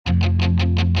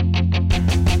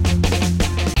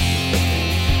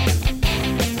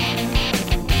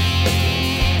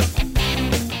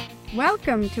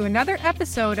Welcome to another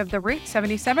episode of the Route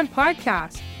 77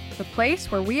 podcast, the place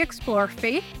where we explore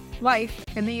faith, life,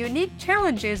 and the unique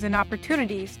challenges and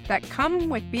opportunities that come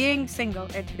with being single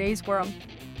in today's world.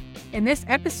 In this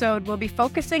episode, we'll be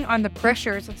focusing on the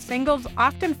pressures singles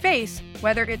often face,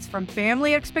 whether it's from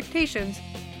family expectations,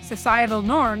 societal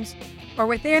norms, or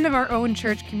within our own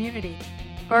church community.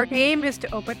 Our aim is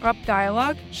to open up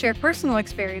dialogue, share personal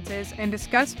experiences, and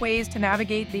discuss ways to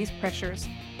navigate these pressures.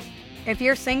 If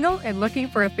you're single and looking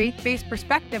for a faith-based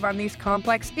perspective on these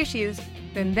complex issues,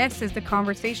 then this is the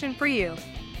conversation for you.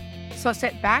 So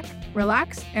sit back,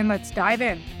 relax, and let's dive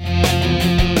in.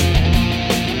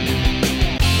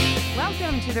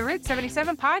 Welcome to the Route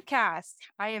 77 podcast.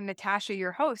 I am Natasha,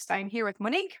 your host. I'm here with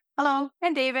Monique. Hello.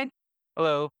 And David.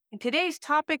 Hello. And today's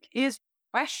topic is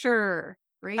pressure.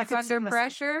 Grace under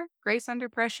pressure. Grace under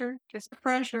pressure. Just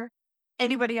pressure.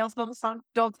 Anybody else know the song?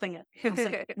 Don't sing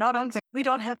it. Not on. We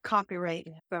don't have copyright.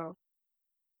 So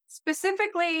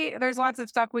specifically, there's lots of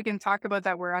stuff we can talk about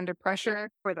that we're under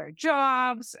pressure with our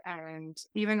jobs and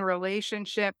even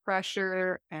relationship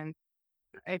pressure. And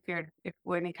if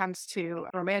when it comes to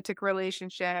romantic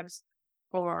relationships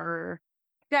or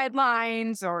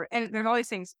deadlines and there's all these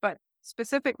things. But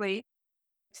specifically,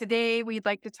 today we'd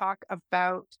like to talk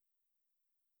about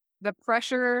the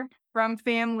pressure from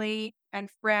family and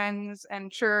friends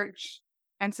and church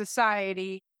and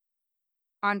society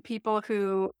on people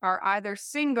who are either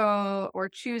single or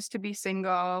choose to be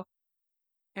single,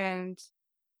 and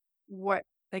what,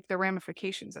 like, the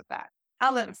ramifications of that.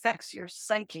 How that affects your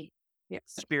psyche. Yes.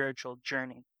 Spiritual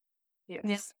journey.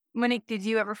 Yes. Monique, did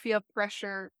you ever feel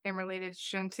pressure in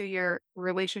relation to your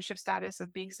relationship status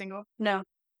of being single? No.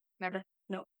 Never?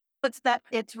 No.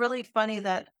 It's really funny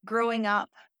that growing up,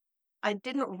 I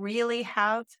didn't really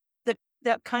have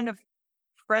that kind of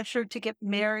pressure to get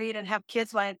married and have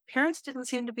kids. My parents didn't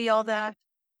seem to be all that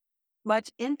much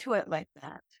into it like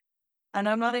that. And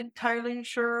I'm not entirely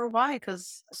sure why,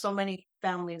 because so many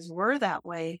families were that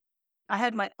way. I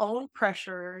had my own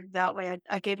pressure that way.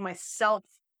 I gave myself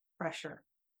pressure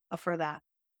for that.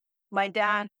 My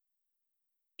dad,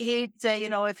 he'd say,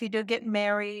 if you do get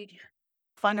married,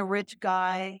 find a rich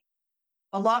guy,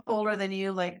 a lot older than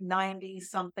you, like 90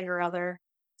 something or other,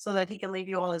 so that he can leave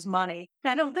you all his money.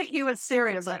 I don't think he was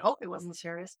serious. I hope he wasn't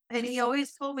serious. And he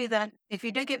always told me that if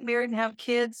you did get married and have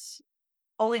kids,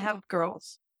 only have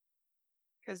girls.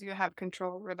 Because you have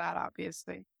control over that,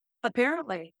 obviously.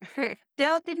 Apparently.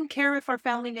 Dad didn't care if our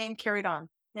family name carried on.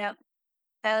 Yeah.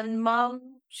 And Mom,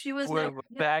 she was We're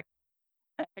back.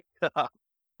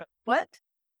 What?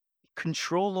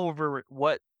 Control over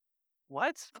what?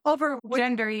 What? Over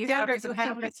Gender you have.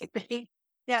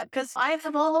 Yeah, because I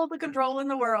have all the control in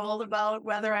the world about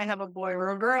whether I have a boy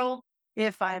or a girl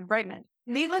if I'm pregnant.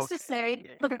 Needless to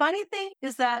say, the funny thing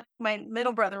is that my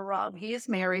middle brother, Rob, he is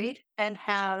married and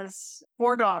has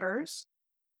 4 daughters.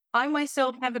 I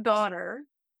myself have a daughter.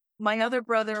 My other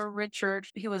brother, Richard,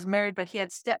 he was married, but he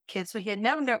had stepkids, so he had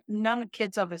none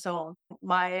kids of his own.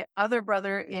 My other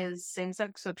brother is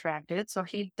same-sex attracted, so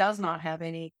he does not have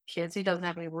any kids. He doesn't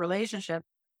have any relationship.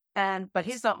 But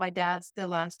he's not my dad's. The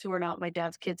last 2 are not my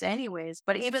dad's kids anyways.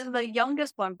 But even the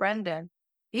youngest one, Brendan,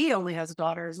 he only has a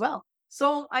daughter as well.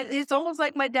 So it's almost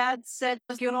like my dad said,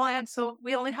 so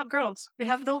we only have girls. We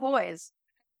have no boys.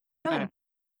 No.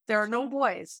 There are no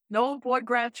boys. No boy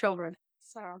grandchildren.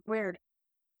 So weird.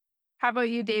 How about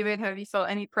you, David? Have you felt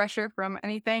any pressure from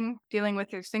anything dealing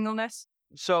with your singleness?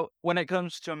 So when it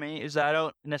comes to me, is I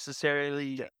don't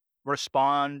necessarily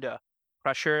respond to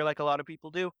pressure like a lot of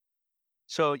people do.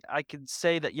 So I can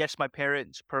say that, yes, my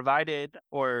parents provided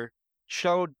or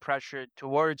showed pressure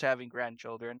towards having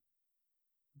grandchildren,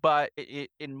 but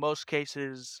in most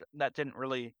cases, that didn't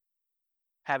really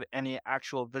have any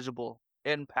actual visible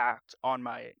impact on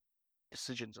my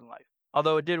decisions in life.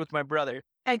 Although it did with my brother.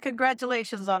 And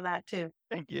congratulations on that, too.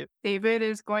 Thank you. David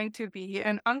is going to be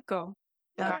an uncle.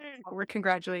 Yeah. We're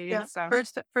congratulating. Yeah. So.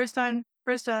 First time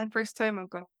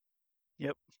uncle.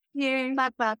 Yep. Yay.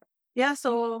 Clap. Yeah,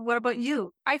 so what about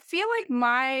you? I feel like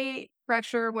my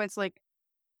pressure was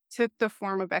took the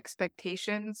form of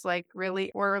expectations,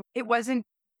 or it wasn't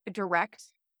direct.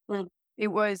 Mm. It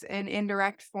was an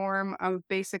indirect form of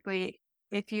basically,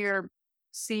 if you're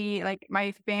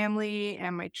my family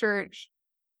and my church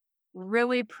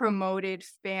really promoted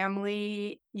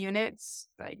family units,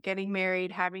 like getting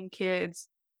married, having kids,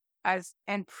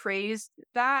 and praised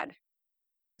that.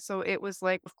 So it was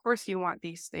like, of course you want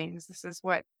these things. This is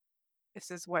what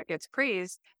gets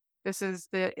praised. This is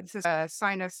a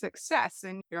sign of success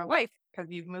in your life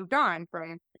because you've moved on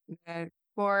from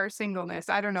for singleness.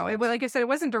 I don't know. Like I said, it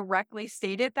wasn't directly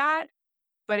stated that,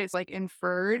 but it's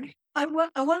inferred I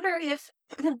wonder if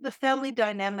the family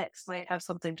dynamics might have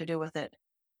something to do with it.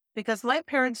 Because my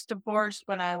parents divorced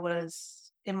when I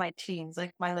was in my teens,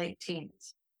 like my late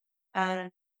teens.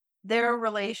 And their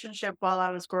relationship while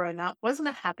I was growing up wasn't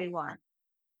a happy one.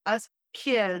 Us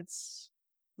kids,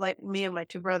 like me and my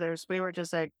two brothers, we were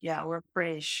just like, yeah, we're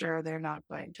pretty sure they're not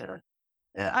going to.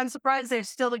 I'm surprised they're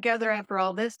still together after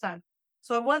all this time.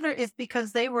 So I wonder if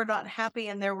because they were not happy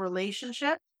in their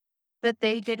relationship, that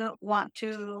they didn't want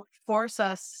to force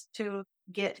us to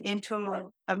get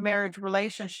into a marriage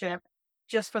relationship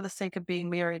just for the sake of being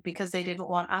married because they didn't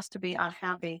want us to be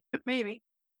unhappy. Maybe.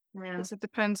 Yeah. Because it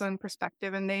depends on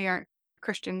perspective, and they aren't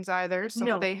Christians either. So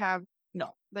No. they have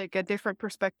No. like a different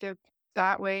perspective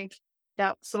that way.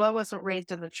 Yeah. So I wasn't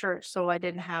raised in the church, so I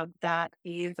didn't have that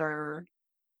either.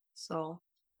 So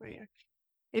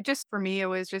It just, for me, it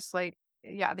was just like,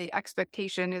 yeah, the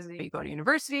expectation is that you go to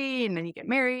university and then you get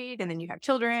married and then you have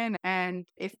children. And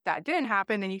if that didn't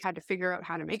happen, then you had to figure out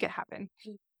how to make it happen.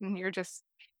 And you're just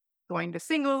going to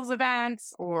singles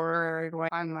events or going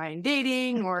online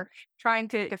dating or trying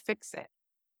to fix it.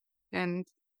 And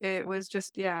it was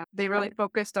just, yeah, they really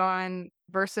focused on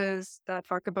verses that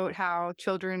talk about how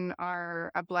children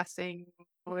are a blessing.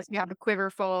 Or you have a quiver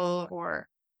full, or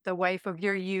the wife of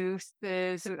your youth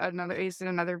is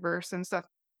another verse and stuff.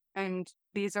 And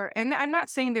these are, and I'm not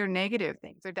saying they're negative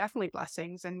things. They're definitely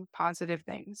blessings and positive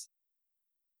things.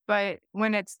 But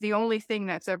when it's the only thing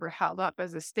that's ever held up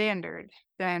as a standard,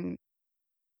 then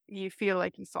you feel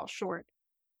like you fall short.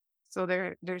 So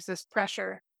there's this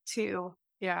pressure to,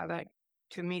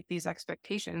 to meet these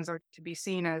expectations or to be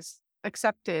seen as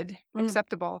acceptable.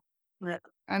 Yeah.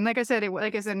 And like I said,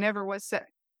 it never was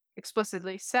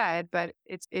explicitly said, but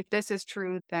if this is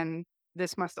true, then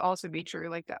this must also be true,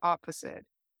 like the opposite.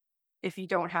 If you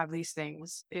don't have these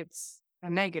things, it's a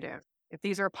negative. If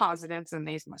these are positives, then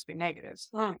these must be negatives.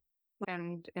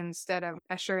 And instead of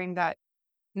assuring that,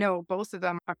 no, both of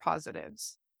them are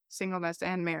positives, singleness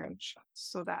and marriage.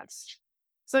 So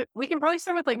we can probably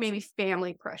start with like maybe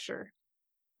family pressure.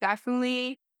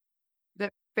 Definitely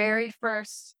the very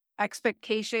first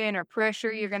expectation or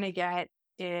pressure you're going to get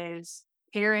is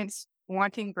parents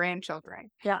wanting grandchildren.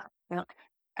 Yeah.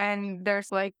 And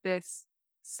there's like this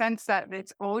sense that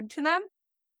it's owed to them.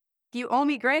 You owe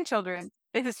me grandchildren.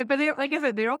 But like I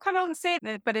said, they don't come out and say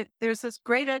it, but there's this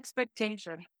great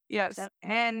expectation. Yes.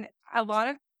 And a lot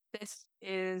of this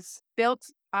is built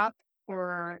up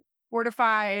or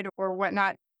fortified or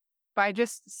whatnot by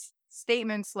just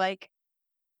statements like,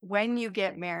 when you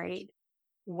get married,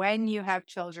 when you have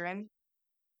children,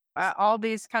 all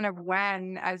these kind of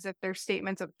when, as if they're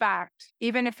statements of fact,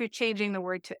 even if you're changing the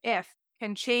word to if,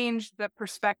 can change the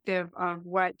perspective of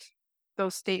what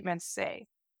those statements say.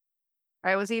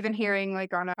 I was even hearing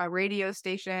like on a radio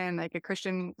station, like a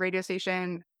Christian radio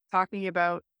station, talking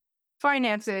about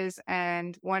finances.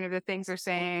 And one of the things they're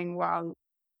saying, well,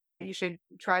 you should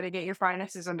try to get your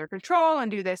finances under control and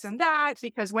do this and that,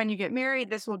 because when you get married,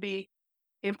 this will be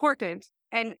important.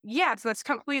 And yes, that's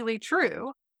completely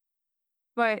true.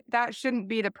 But that shouldn't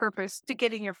be the purpose To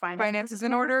getting your finances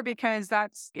in order, because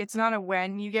it's not a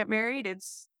when you get married.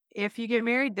 It's if you get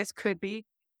married, this could be.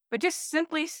 But just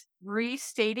simply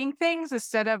restating things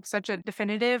instead of such a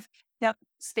definitive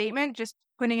statement, just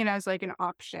putting it as like an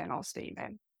optional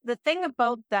statement. The thing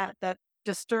about that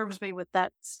disturbs me with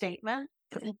that statement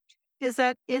is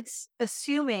that it's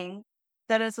assuming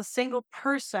that as a single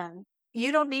person,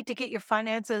 you don't need to get your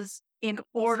finances in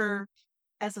order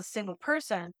as a single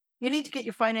person. You need to get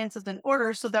your finances in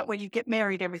order so that when you get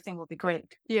married, everything will be great.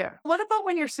 Yeah. What about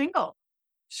when you're single?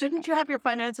 Shouldn't you have your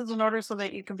finances in order so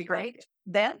that you can be great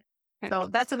then? So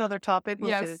that's another topic.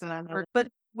 Yes. But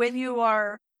when you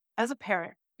are, as a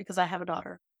parent, because I have a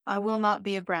daughter, I will not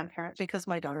be a grandparent because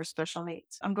my daughter's special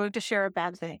needs. I'm going to share a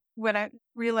bad thing. When I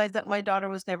realized that my daughter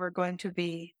was never going to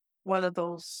be one of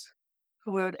those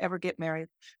who would ever get married,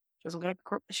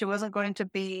 she wasn't going to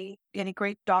be any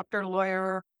great doctor,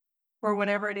 lawyer, or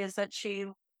whatever it is that she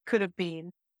could have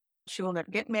been. She will never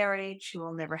get married. She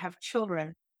will never have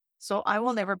children. So I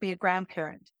will never be a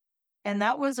grandparent. And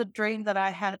that was a dream that I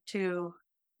had to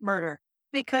murder,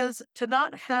 because to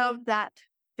not have that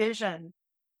vision,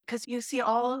 because you see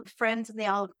all friends and they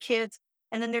all have kids,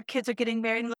 and then their kids are getting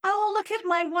married. And, oh, look at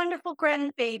my wonderful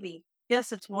grandbaby.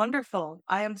 Yes, it's wonderful.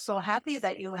 I am so happy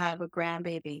that you have a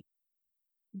grandbaby.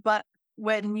 But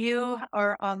when you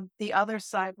are on the other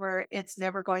side where it's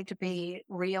never going to be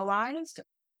realized,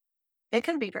 it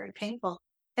can be very painful.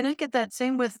 And I get that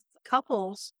same with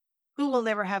couples who will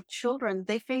never have children.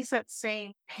 They face that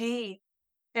same pain.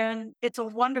 And it's a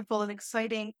wonderful and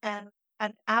exciting and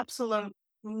an absolute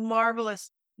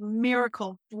marvelous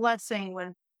miracle blessing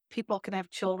when people can have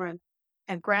children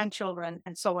and grandchildren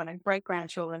and so on, and great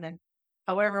grandchildren, and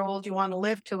however old you want to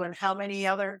live to, and how many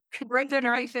other great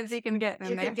generations you can get in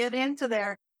you there. can get into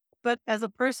there. But as a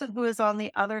person who is on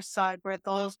the other side where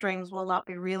those dreams will not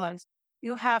be realized,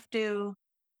 you have to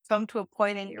come to a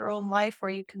point in your own life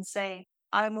where you can say,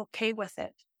 I'm okay with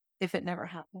it if it never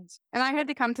happens. And I had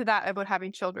to come to that about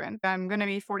having children. I'm going to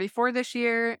be 44 this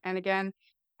year. And again,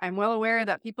 I'm well aware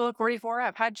that people at 44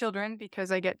 have had children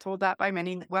because I get told that by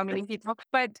many well-meaning people.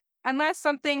 But unless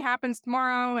something happens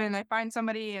tomorrow and I find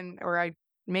somebody or I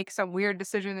make some weird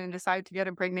decision and decide to get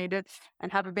impregnated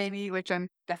and have a baby, which I'm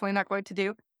definitely not going to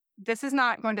do, this is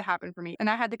not going to happen for me. And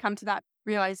I had to come to that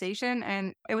realization.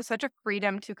 And it was such a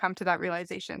freedom to come to that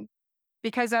realization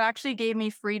because it actually gave me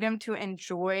freedom to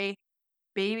enjoy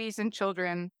babies and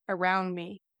children around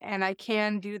me. And I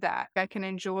can do that. I can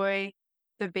enjoy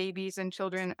the babies and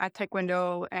children at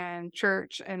Taekwondo and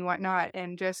church and whatnot,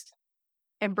 and just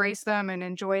embrace them and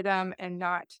enjoy them and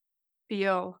not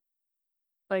feel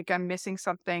like I'm missing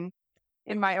something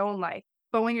in my own life.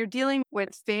 But when you're dealing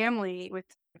with family, with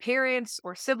parents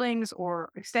or siblings or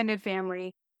extended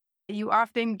family, you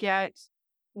often get,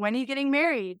 when are you getting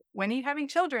married? When are you having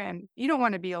children? You don't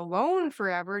want to be alone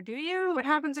forever, do you? What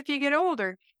happens if you get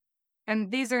older?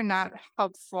 And these are not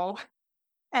helpful.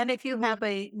 And if you have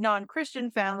a non-Christian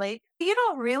family, you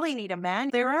don't really need a man.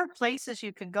 There are places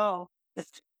you can go.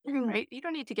 Right? You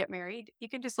don't need to get married. You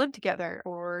can just live together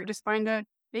or just find a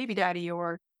baby daddy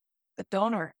or A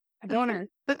donor. a donor.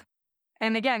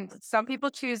 And again, some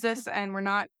people choose this, and we're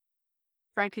not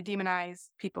trying to demonize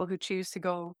people who choose to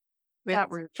go with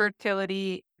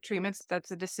fertility treatments. That's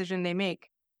a decision they make.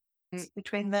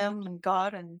 Between them and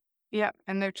God, and Yeah.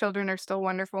 And their children are still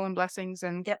wonderful and blessings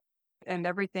and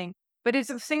everything. But it's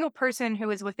a single person who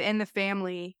is within the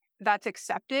family that's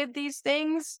accepted these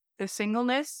things, the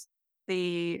singleness,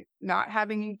 the not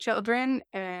having children.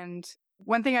 And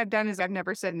one thing I've done is I've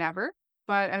never said never.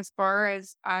 But as far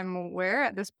as I'm aware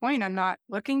at this point, I'm not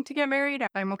looking to get married.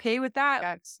 I'm okay with that.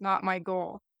 That's not my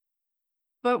goal.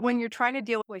 But when you're trying to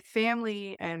deal with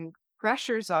family and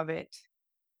pressures of it,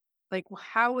 like,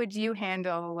 how would you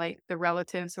handle like the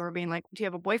relatives who are being like, do you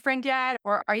have a boyfriend yet?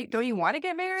 Or don't you want to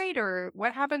get married? Or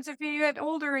what happens if you get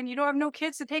older and you don't have no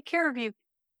kids to take care of you?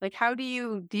 Like, how do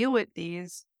you deal with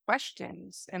these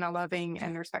questions in a loving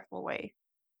and respectful way?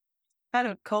 I had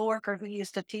a coworker who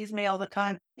used to tease me all the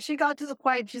time. She got to the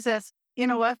point, she says, you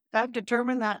know what? I've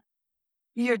determined that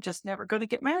you're just never going to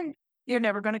get married. You're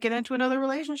never going to get into another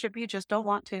relationship. You just don't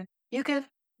want to.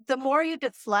 The more you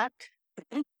deflect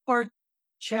or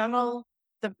channel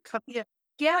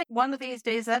one of these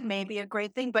days, that may be a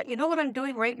great thing. But you know what I'm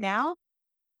doing right now?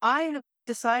 I have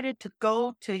decided to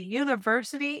go to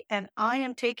university, and I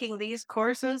am taking these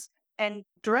courses and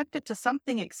direct it to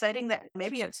something exciting that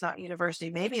maybe it's not university,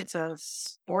 maybe it's a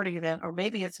sporting event, or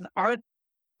maybe it's an art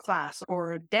class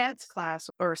or a dance class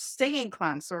or singing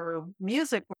class or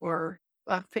music, or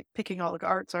picking all the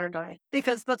arts, aren't I?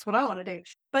 Because that's what I want to do.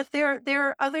 But there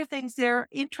are other things, there are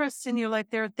interests in your life,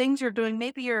 there are things you're doing.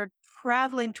 Maybe you're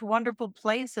traveling to wonderful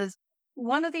places.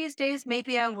 One of these days,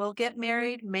 maybe I will get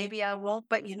married, maybe I won't.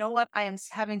 But you know what? I am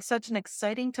having such an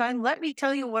exciting time. Let me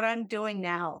tell you what I'm doing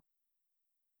now.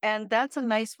 And that's a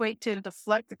nice way to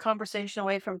deflect the conversation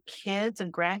away from kids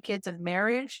and grandkids and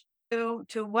marriage to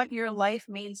what your life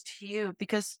means to you.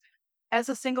 Because as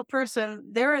a single person,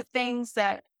 there are things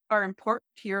that are important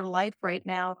to your life right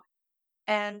now.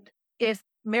 And if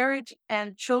marriage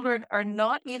and children are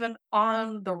not even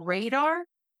on the radar,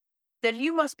 then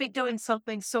you must be doing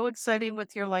something so exciting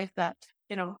with your life that,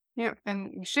 Yeah.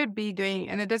 And you should be doing,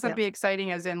 and it doesn't be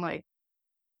exciting as in like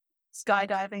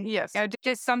skydiving. Yes.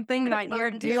 Just something that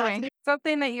you're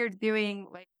doing,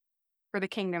 like for the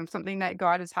kingdom, something that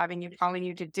God is calling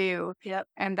you to do. Yep.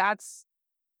 And that's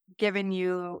given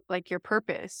you like your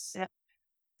purpose. Yep.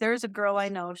 There's a girl I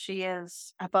know. She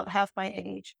is about half my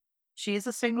age. She is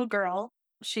a single girl.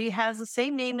 She has the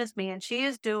same name as me, and she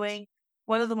is doing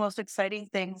one of the most exciting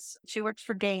things. She works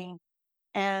for Gain,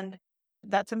 and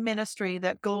that's a ministry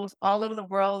that goes all over the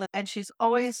world. And she's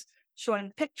always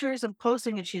showing pictures and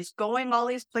posting, and she's going all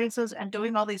these places and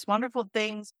doing all these wonderful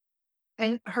things.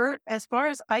 And as far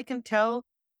as I can tell,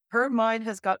 her mind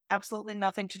has got absolutely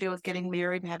nothing to do with getting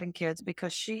married and having kids,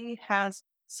 because she has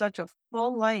such a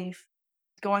full life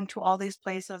going to all these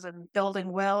places and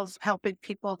building wells, helping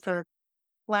people to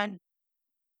plant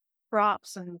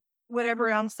crops and whatever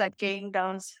else that Gain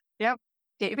does. Yep.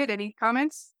 David, any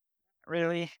comments?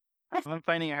 Really, I'm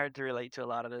finding it hard to relate to a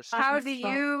lot of this. How do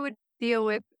you deal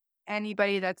with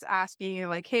anybody that's asking you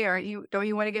like, hey, don't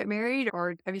you want to get married?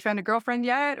 Or have you found a girlfriend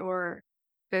yet? Or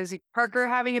does Parker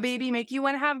having a baby make you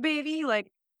want to have a baby?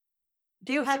 Like,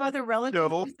 Do you have other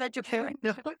relatives No. that your parents?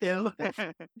 No. No.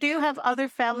 Do you have other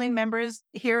family members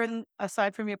here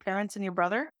aside from your parents and your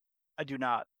brother? I do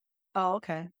not. Oh,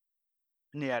 okay.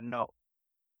 Yeah, no.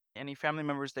 Any family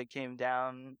members that came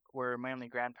down were my only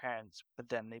grandparents, but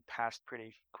then they passed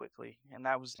pretty quickly, and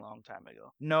that was a long time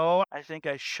ago. No, I think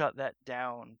I shut that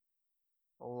down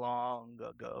long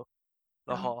ago.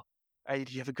 The Oh. whole,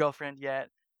 do you have a girlfriend yet?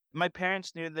 My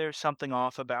parents knew there was something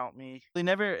off about me. They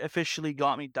never officially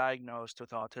got me diagnosed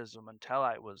with autism until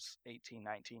I was 18,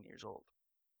 19 years old.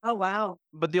 Oh, wow.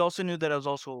 But they also knew that I was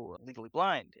also legally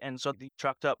blind. And so they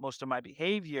chalked up most of my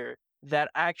behavior that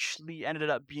actually ended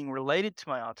up being related to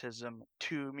my autism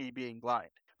to me being blind.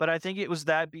 But I think it was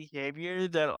that behavior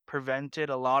that prevented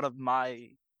a lot of my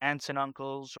aunts and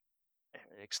uncles,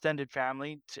 extended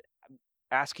family, to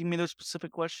asking me those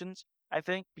specific questions, I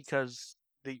think, because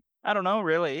I don't know,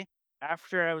 really.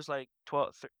 After I was like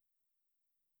 12,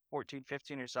 14,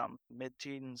 15 or something,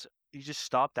 mid-teens, you just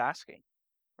stopped asking,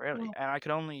 really. Mm. And I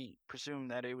could only presume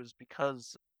that it was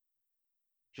because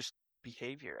just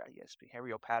behavior, I guess,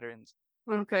 behavioral patterns,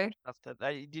 Okay. stuff that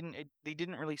they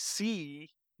didn't really see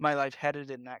my life headed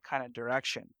in that kind of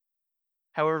direction.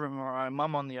 However, my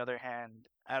mom, on the other hand,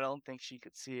 I don't think she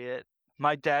could see it.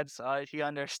 My dad saw it; he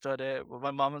understood it. But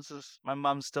my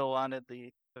mom still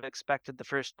expected the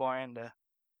firstborn to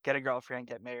get a girlfriend,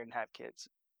 get married, and have kids.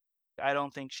 I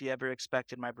don't think she ever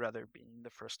expected my brother being the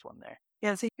first one there.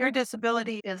 Yeah, see, your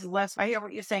disability is less. I hear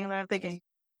what you're saying, and I'm thinking,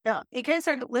 yeah, in case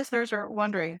our listeners are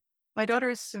wondering, my daughter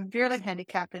is severely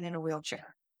handicapped and in a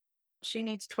wheelchair. She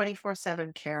needs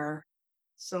 24/7 care.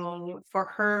 So for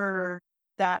her,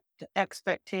 that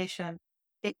expectation,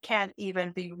 it can't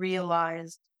even be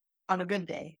realized on a good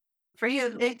day. For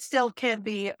you, it still can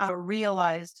be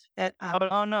realized at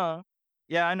Oh no.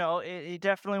 Yeah, I know. It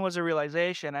definitely was a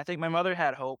realization. I think my mother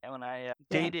had hope when I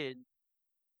dated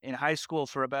in high school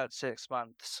for about 6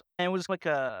 months. And it was like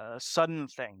a sudden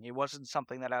thing. It wasn't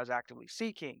something that I was actively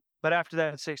seeking. But after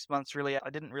that 6 months, really, I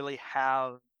didn't really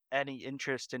have any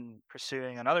interest in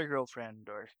pursuing another girlfriend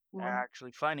or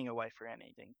actually finding a wife or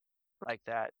anything like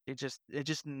that. It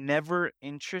just never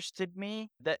interested me.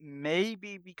 That may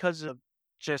be because of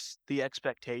just the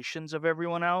expectations of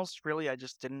everyone else. Really, I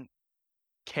just didn't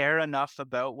care enough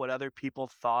about what other people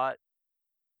thought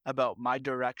about my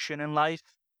direction in life,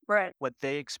 right. what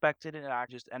they expected, and I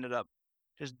just ended up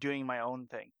just doing my own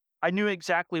thing. I knew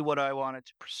exactly what I wanted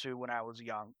to pursue when I was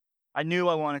young. I knew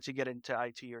I wanted to get into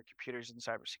IT or computers and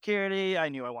cybersecurity. I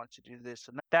knew I wanted to do this,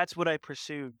 and that's what I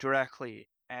pursued directly.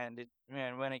 And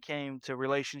when it came to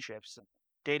relationships,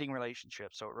 dating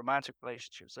relationships or romantic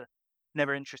relationships, it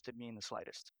never interested me in the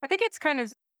slightest. I think it's kind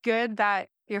of good that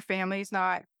your family's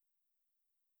not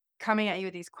coming at you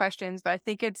with these questions, but I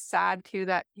think it's sad too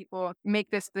that people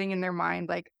make this thing in their mind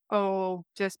like, oh,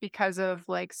 just because of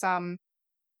like some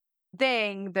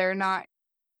thing, they're not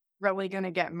really going to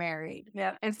get married.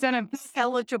 Yeah. Instead of,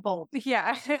 Eligible.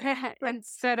 yeah,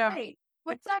 instead of, Right.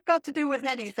 What's that got to do with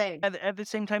anything? At the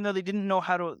same time, though, they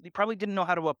probably didn't know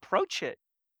how to approach it.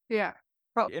 yeah.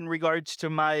 In regards to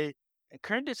my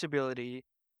current disability,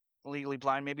 legally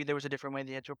blind, maybe there was a different way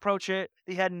they had to approach it.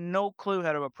 They had no clue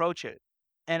how to approach it.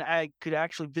 And I could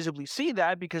actually visibly see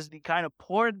that because they kind of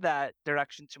poured that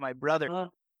direction to my brother.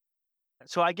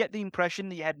 So I get the impression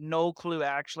they had no clue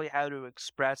actually how to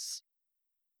express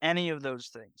any of those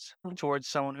things towards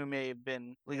someone who may have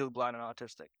been legally blind and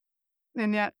autistic.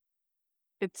 And yet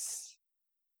it's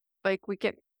like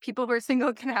people who are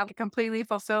single can have completely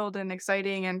fulfilled and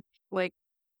exciting and like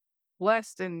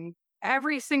blessed and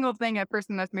every single thing a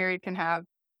person that's married can have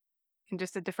in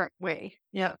just a different way.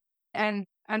 Yeah. And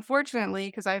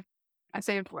unfortunately, I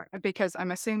say because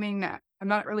I'm assuming that I'm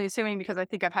not really assuming because I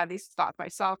think I've had these thoughts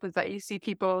myself is that you see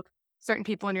certain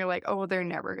people and you're like, oh, they're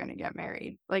never going to get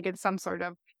married. Like it's some sort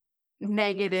of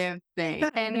negative thing.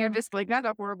 And you're just like, that's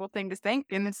a horrible thing to think.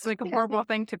 And it's like a horrible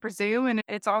thing to presume. And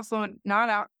it's also not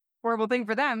a horrible thing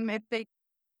for them if they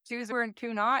choose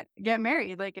to not get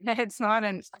married. Like it's not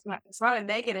a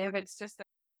negative. It's just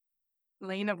a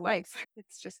lane of life.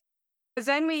 It's just, because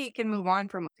then we can move on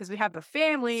because we have a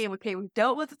family and we've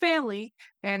dealt with the family.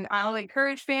 And I'll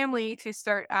encourage family to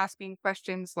start asking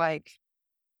questions like,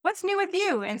 what's new with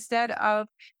you? Instead of,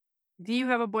 do you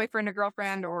have a boyfriend or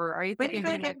girlfriend, or are you thinking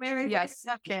to get married? Yes.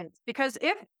 Have kids. Because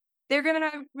if they're going to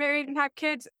have married and have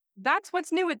kids, that's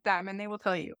what's new with them. And they will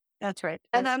tell you. That's right.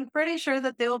 And I'm pretty sure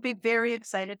that they will be very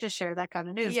excited to share that kind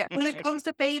of news. Yeah. When it comes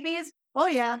to babies, oh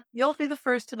yeah, you'll be the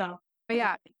first to know. But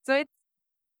yeah.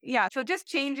 So just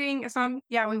changing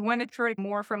we wanted to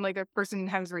more from like a person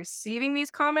who's receiving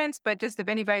these comments, but just if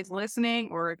anybody's listening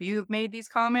or if you've made these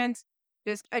comments,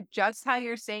 just adjust how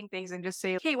you're saying things and just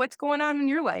say, hey, what's going on in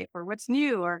your life or what's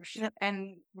new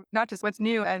and not just what's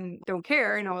new and don't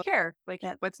care, care like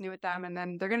what's new with them. And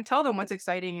then they're going to tell them what's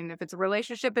exciting. And if it's a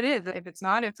relationship, it is. If it's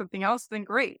not, if something else, then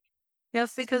great.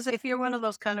 Yes, because if you're one of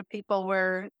those kind of people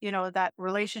where, that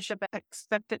relationship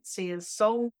expectancy is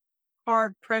so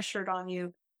hard pressured on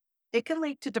you, it can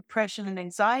lead to depression and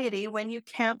anxiety when you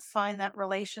can't find that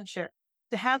relationship.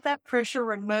 To have that pressure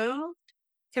removed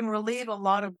can relieve a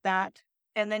lot of that.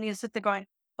 And then you sit there going,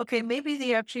 okay, maybe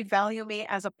they actually value me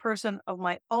as a person of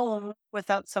my own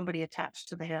without somebody attached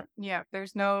to the hip. Yeah,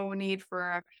 there's no need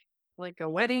for a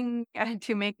wedding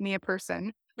to make me a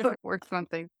person or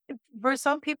something. For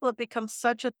some people, it becomes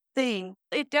such a thing.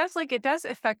 It does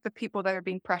affect the people that are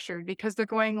being pressured because they're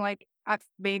going like,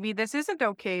 maybe this isn't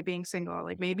okay being single.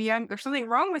 Like maybe there's something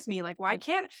wrong with me. Like why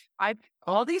can't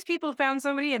all these people found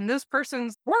somebody and this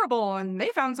person's horrible and they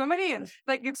found somebody and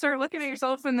like you start looking at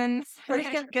yourself and then you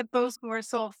can get those who are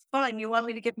so fun. You want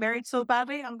me to get married so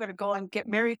badly? I'm going to go and get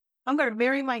married. I'm going to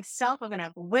marry myself. I'm going to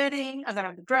have a wedding. I'm going to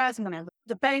have the dress. I'm going to have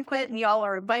the banquet and y'all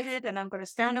are invited. And I'm going to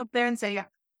stand up there and say, yeah,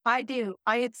 I do.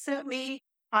 I accept me.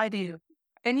 I do.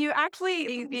 And you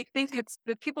think it's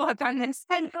that people have done this.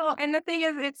 And the thing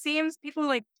is, it seems people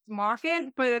like mock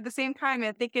it, but at the same time,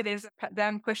 I think it is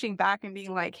them pushing back and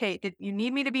being like, hey, did you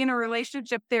need me to be in a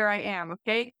relationship? There I am.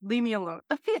 Okay. Leave me alone.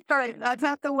 All right. That's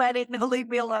not the wedding. No, leave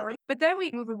me alone. But then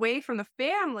we move away from the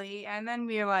family and then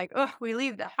we're like, oh, we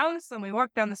leave the house and we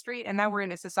walk down the street and now we're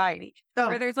in a society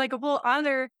where there's like a whole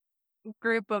other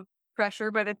group of pressure,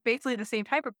 but it's basically the same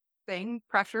type of thing,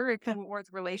 pressure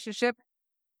towards relationship.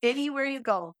 Anywhere you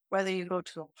go, whether you go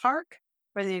to the park,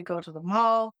 whether you go to the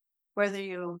mall, whether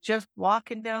you just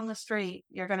walking down the street,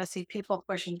 you're going to see people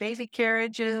pushing baby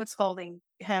carriages, holding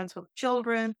hands with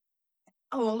children,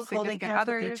 holding hands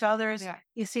with each other. Yeah.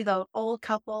 You see the old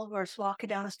couple who are walking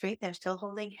down the street, they're still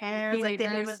holding hands like they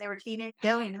did when they were teenagers.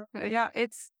 Yeah,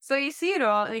 so you see it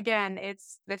all. Again,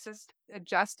 this is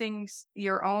adjusting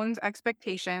your own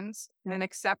expectations and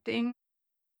accepting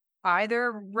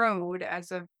either road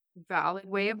as a valid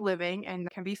way of living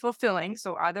and can be fulfilling.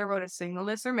 So either road is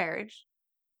singleness or marriage.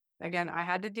 Again, I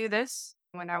had to do this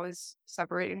when I was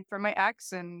separating from my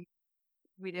ex and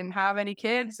we didn't have any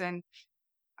kids and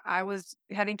I was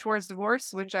heading towards divorce,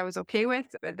 which I was okay with.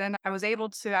 But then I was able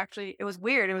to it was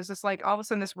weird. It was just like all of a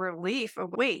sudden this relief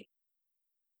of, wait,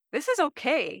 this is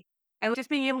okay. And just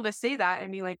being able to say that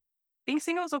and be like, being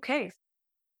single is okay.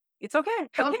 It's okay.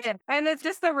 Okay. And it's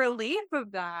just the relief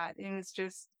of that. And it's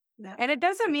just, and it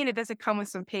doesn't mean it doesn't come with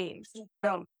some pains.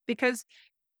 No, because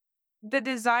the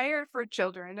desire for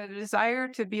children, the desire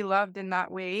to be loved in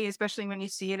that way, especially when you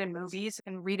see it in movies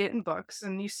and read it in books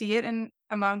and you see it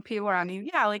among people around you.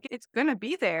 Yeah, like it's going to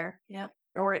be there. Yeah.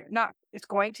 Or it's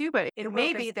going to, but it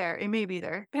may be there. It may be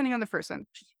there, depending on the person.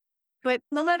 But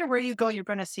no matter where you go, you're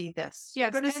going to see this. Yeah,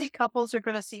 you're going to see couples, you're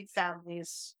going to see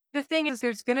families. The thing is,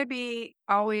 there's going to be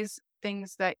always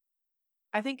things that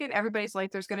I think in everybody's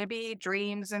life, there's going to be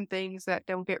dreams and things that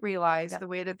don't get realized the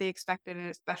way that they expected it,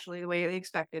 especially the way they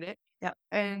expected it. Yeah.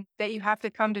 And that you have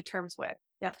to come to terms with.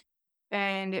 Yeah.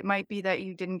 And it might be that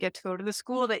you didn't get to go to the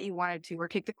school that you wanted to, or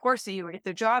take the course that you wanted, get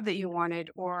the job that you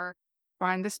wanted, or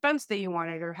find the spouse that you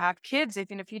wanted, or have kids,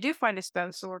 even if you do find a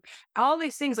spouse, or all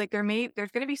these things. Like there's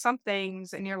going to be some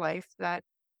things in your life that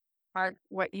aren't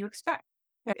what you expect.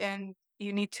 And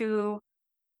you need to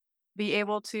be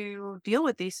able to deal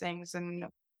with these things. And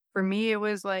for me, it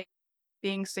was like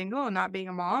being single and not being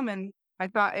a mom. And I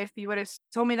thought if you would have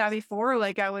told me that before,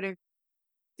 like I would have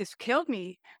just killed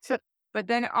me. But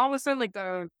then all of a sudden, like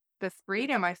the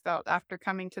freedom I felt after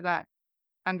coming to that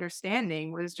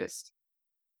understanding was just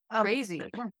crazy.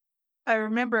 I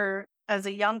remember as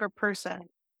a younger person,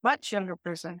 much younger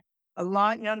person, a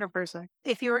lot younger person,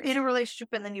 if you were in a relationship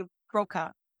and then you broke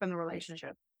up from the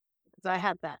relationship, because I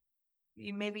had that.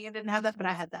 Maybe you didn't have that, but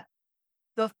I had that.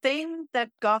 The thing that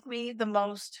got me the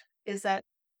most is that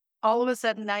all of a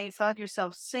sudden now you thought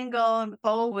yourself single and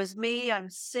oh, it was me, I'm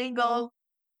single.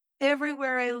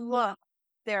 Everywhere I look,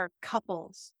 there are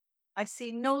couples. I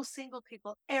see no single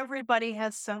people. Everybody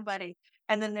has somebody.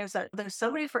 And then there's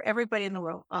somebody for everybody in the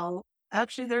world. Oh,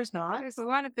 actually there's not. There's a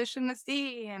lot of fish in the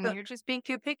sea and you're just being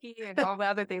too picky and all the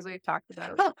other things we've talked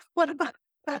about. What about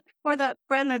or that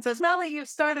friend that says, now that you've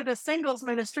started a singles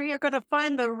ministry, you're going to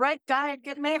find the right guy and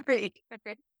get married.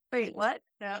 Okay. Wait, what?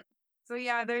 Yeah. So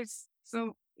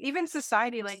so even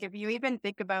society, like if you even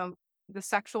think about the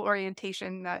sexual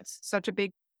orientation, that's such a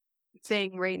big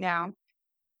thing right now.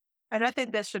 And I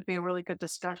think this should be a really good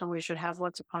discussion we should have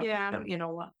once upon a time. You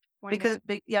know what?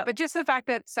 But just the fact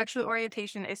that sexual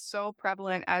orientation is so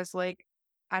prevalent as like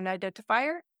an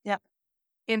identifier. Yeah.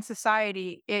 in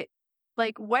society,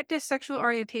 what does sexual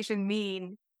orientation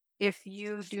mean if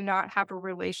you do not have a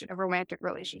romantic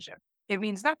relationship? It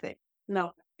means nothing.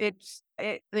 No. It's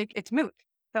moot.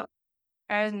 No.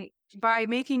 And by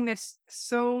making this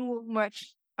so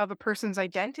much of a person's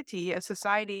identity, a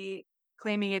society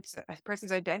claiming it's a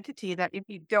person's identity, that if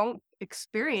you don't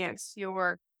experience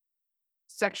your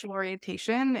sexual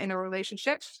orientation in a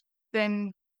relationship,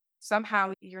 then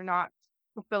somehow you're not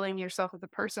fulfilling yourself as a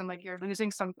person, like you're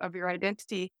losing some of your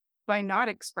identity by not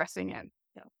expressing it.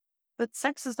 Yeah. But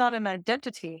sex is not an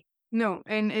identity. No,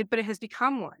 but it has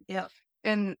become one. Yeah.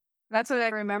 And that's what I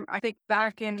remember. I think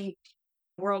back in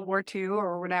World War II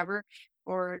or whatever,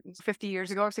 or 50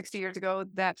 years ago or 60 years ago,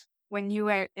 that when you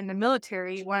were in the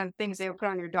military, one of the things they would put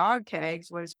on your dog tags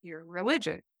was your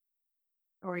religion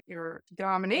or your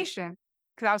denomination,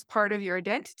 because that was part of your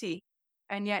identity.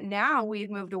 And yet now we've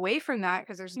moved away from that,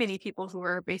 because there's many people who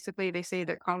are basically, they say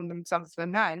they're calling themselves the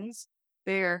nuns.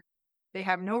 They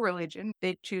have no religion.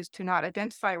 They choose to not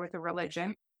identify with a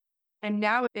religion. And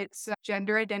now it's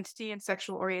gender identity and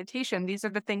sexual orientation. These are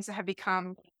the things that have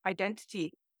become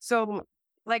identity. So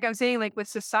like I'm saying, like with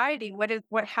society,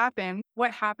 what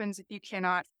happens if you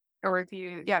cannot, or if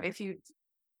you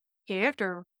can't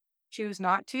or choose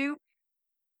not to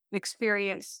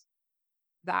experience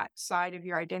that side of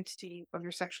your identity, of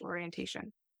your sexual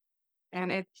orientation?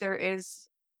 And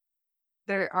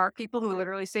there are people who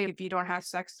literally say, if you don't have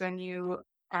sex, then you're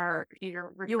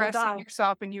repressing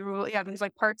yourself, and there's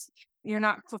like parts, you're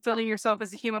not fulfilling yourself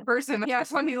as a human person. Yeah,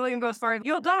 some people even go as far as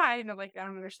you'll die. And I'm like, I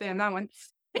don't understand that one.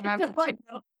 I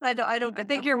don't. I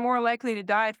think you're more likely to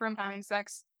die from having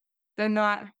sex than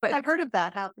not. But I've heard of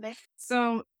that happening.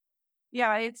 So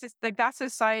yeah, it's just like that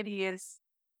society is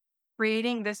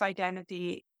creating this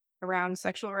identity around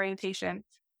sexual orientation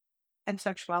and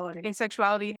sexuality. And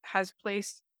sexuality has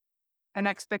placed an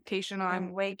expectation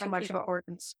on way too much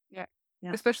importance. Yeah.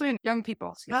 Especially in young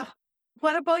people.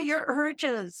 What about your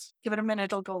urges? Give it a minute,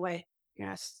 it'll go away.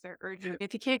 Yes, they're urges.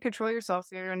 If you can't control yourself,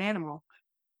 you're an animal.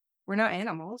 We're not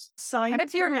animals. And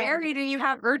if you're married and you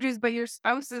have urges, but your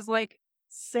spouse is like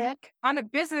sick on a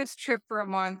business trip for a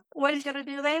month, what are you gonna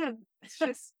do then? It's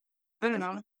just, I don't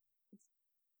know.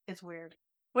 It's weird.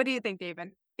 What do you think,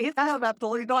 David? It's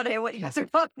absolutely not what you guys are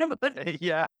talking about.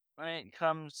 Yeah. When it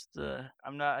comes to,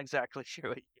 I'm not exactly sure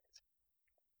what you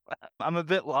guys. I'm a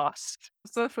bit lost.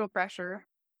 Social pressure.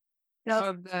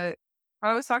 I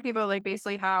was talking about like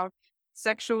basically how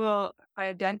sexual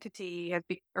identity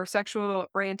or sexual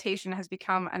orientation has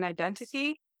become an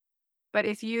identity. But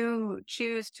if you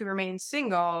choose to remain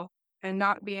single and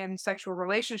not be in sexual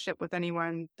relationship with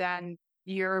anyone, then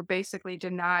you're basically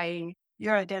denying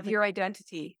your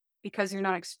identity because you're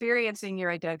not experiencing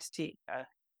your identity.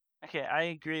 Okay, I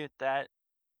agree with that.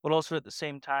 But also at the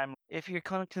same time, if you're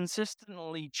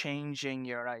consistently changing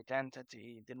your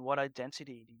identity, then what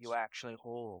identity do you actually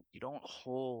hold? You don't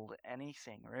hold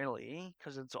anything really,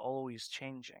 because it's always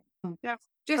changing. Yeah.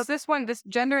 Just this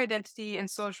gender identity and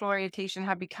social orientation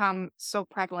have become so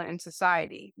prevalent in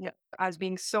society as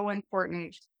being so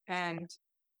important. And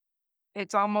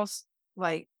it's almost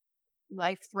like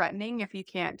life-threatening if you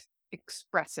can't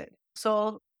express it.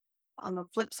 So on the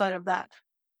flip side of that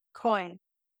coin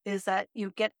is that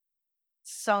you get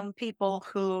some people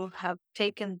who have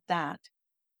taken that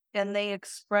and they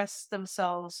express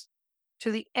themselves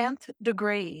to the nth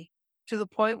degree, to the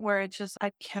point where it's just,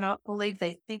 I cannot believe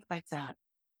they think like that.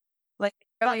 Like,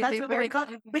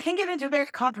 we can get into very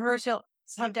controversial,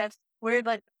 sometimes weird,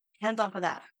 like, hands off of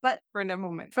that. But for the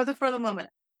moment. For the moment.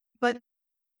 But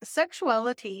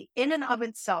sexuality in and of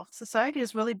itself, society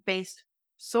is really based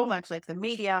so much, like the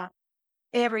media,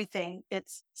 everything.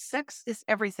 Sex is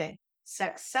everything.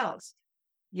 Sex sells.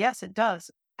 Yes, it does.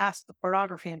 Ask the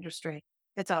pornography industry.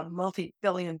 It's a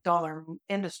multi-billion-dollar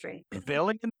industry.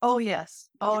 Billion? Oh yes.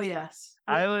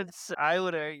 I would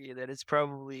argue that it's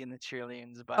probably in the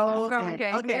trillions. But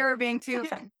okay. You're being too.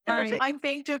 I'm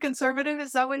being too conservative.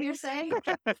 Is that what you're saying?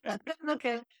 Okay,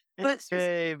 but it's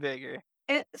way bigger.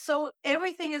 So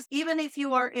everything is, even if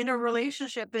you are in a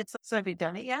relationship, it's. So have you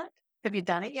done it yet?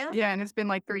 Yeah, and it's been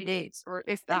like 3 days, or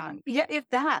if that. Yeah, if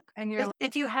that. And you're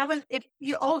if you haven't, if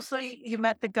you also you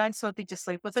met the guy, so did you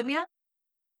sleep with him yet?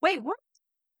 Wait, what?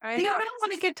 You don't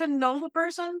want to get to know the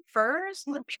person first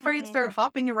before you start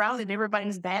hopping around in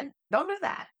everybody's bed. Don't do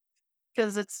that,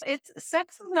 because it's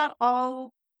sex is not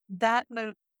all that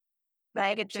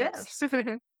bag of chips.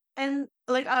 And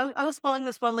like I was following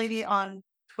this one lady on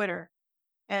Twitter,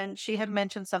 and she had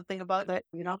mentioned something about that.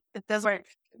 It doesn't.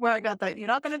 Where I got that, you're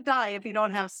not going to die if you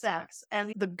don't have sex.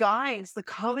 And the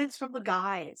comments from the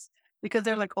guys, because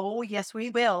they're like, oh yes, we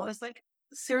will. It's like,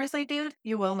 seriously, dude,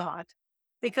 you will not.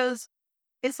 because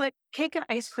it's like cake and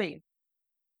ice cream.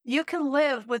 You can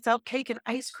live without cake and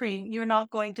ice cream. You're not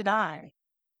going to die.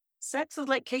 Sex is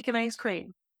like cake and ice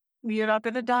cream. You're not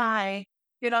going to die.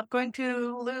 You're not going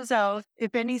to lose out.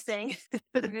 If anything,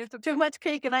 too much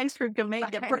cake and ice cream can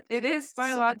make you. It is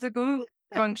biological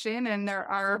function, and there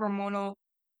are hormonal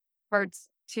parts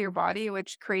to your body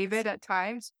which crave it at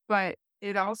times, but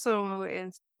it also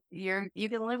is you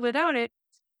can live without it.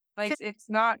 Like, it's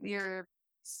not your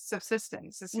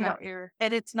subsistence. It's not your,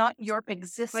 and it's not your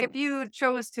existence. like, if you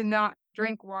chose to not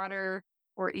drink water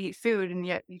or eat food and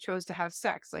yet you chose to have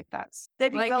sex, like, that's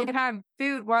Then like, you can have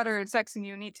food, water, and sex, and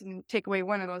you need to take away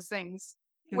one of those things.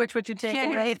 which would you take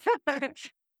away?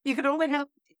 You can only have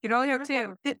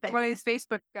two. One of these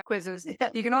Facebook quizzes. Yeah.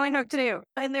 You can only have two.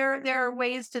 And there are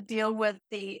ways to deal with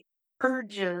the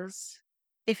urges.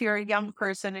 If you're a young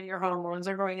person and your hormones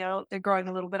are going out, they're growing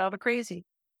a little bit out of crazy.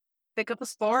 Pick up a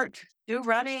sport, do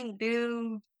running,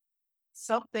 do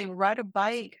something, ride a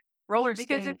bike, roller skate.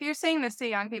 Because if you're saying this to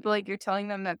young people, like, you're telling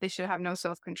them that they should have no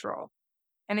self-control.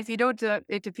 And if you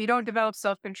don't develop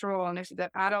self-control, and if the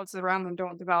adults around them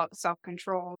don't develop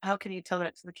self-control, how can you tell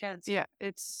that to the kids? yeah,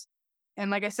 and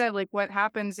like I said, like, what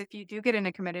happens if you do get in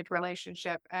a committed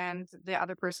relationship and the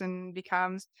other person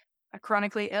becomes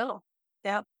chronically ill?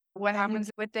 Yeah. What happens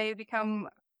if they become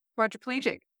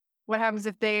quadriplegic? What happens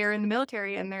if they are in the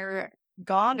military and they're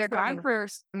Gone. They're gone for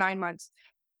 9 months?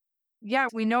 Yeah,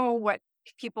 we know what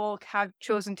people have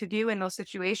chosen to do in those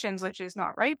situations, which is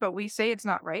not right, but we say it's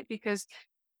not right because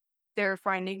they're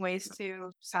finding ways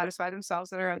to satisfy themselves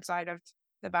that are outside of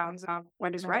the bounds of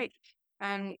what is right.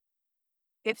 And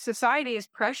if society is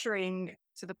pressuring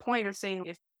to the point of saying,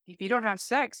 if you don't have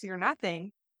sex, you're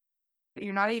nothing,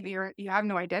 you're not even, you have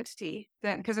no identity,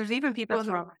 then, because there's even people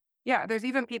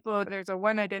there's a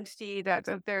one identity that's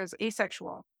out there is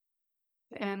asexual,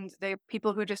 and they're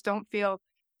people who just don't feel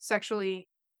sexually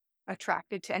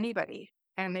attracted to anybody,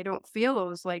 and they don't feel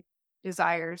those, like,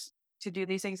 desires to do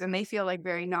these things, and they feel like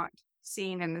very not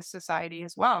seen in this society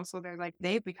as well. So they're like,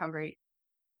 they've become very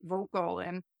vocal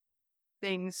and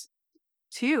things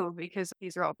too, because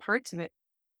these are all parts of it.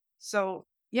 So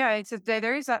yeah,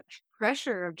 there is that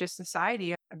pressure of just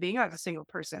society of being as a single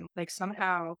person. Like,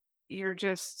 somehow you're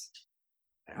just,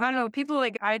 I don't know, people,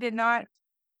 like, I did not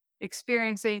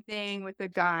experience anything with a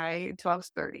guy until I was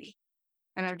 30.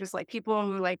 And I'm just like, people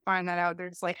who, like, find that out, they're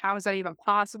just like, how is that even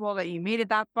possible that you made it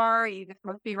that far? You just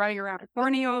must be running around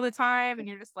horny all the time. And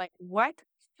you're just like, what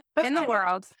in the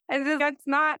world? And that's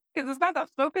not, because it's not the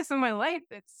focus of my life.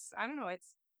 It's, I don't know, it's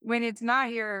when it's not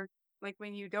here, like,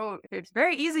 when you don't, it's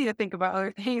very easy to think about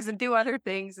other things and do other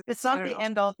things. It's not the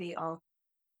end all be all.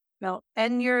 No.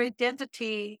 And your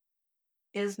identity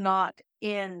is not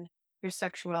in your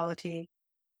sexuality.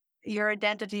 Your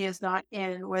identity is not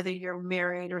in whether you're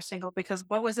married or single, because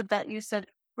what was it that you said?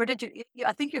 Where did you,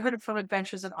 I think you heard it from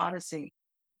Adventures in Odyssey.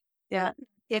 Yeah.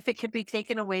 If it could be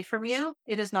taken away from you,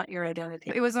 it is not your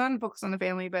identity. It was on Books on the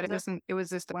Family, but it was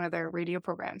just one of their radio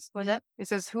programs. Was it? It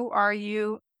says, who are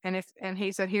you? And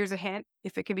he said, here's a hint.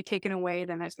 If it can be taken away,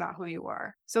 then it's not who you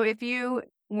are. So if you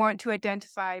want to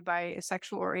identify by a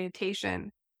sexual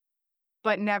orientation,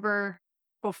 but never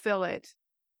fulfill it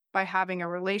by having a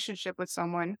relationship with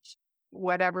someone,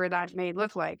 whatever that may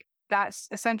look like, that's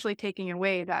essentially taking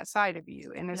away that side of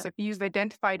you. And if you've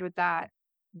identified with that,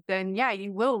 then yeah,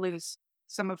 you will lose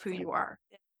some of who you are.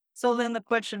 So then the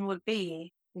question would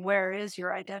be, where is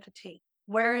your identity?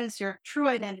 Where is your true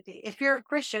identity? If you're a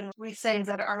Christian, we say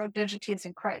that our identity is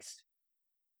in Christ.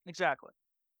 Exactly.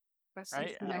 But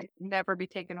Right. never be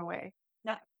taken away.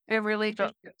 No. A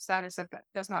relationship status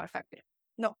does not affect it.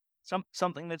 No.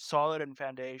 Something that's solid in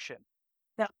foundation.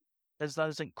 Yeah. That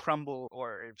doesn't crumble,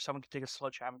 or if someone could take a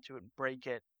sledgehammer to it and break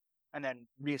it and then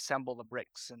reassemble the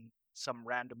bricks in some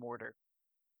random order.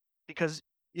 Because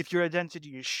if your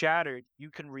identity is shattered,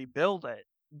 you can rebuild it.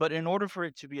 But in order for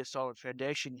it to be a solid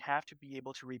foundation, you have to be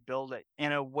able to rebuild it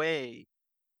in a way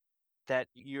that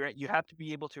you have to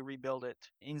be able to rebuild it.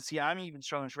 And see, I'm even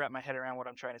struggling to wrap my head around what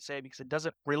I'm trying to say, because it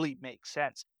doesn't really make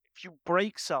sense. If you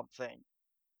break something,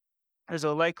 there's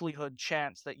a likelihood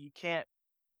chance that you can't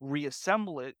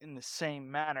reassemble it in the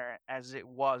same manner as it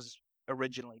was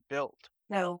originally built.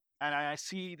 No. And I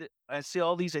see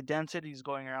all these identities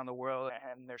going around the world,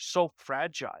 and they're so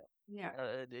fragile. Yeah.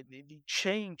 They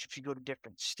change if you go to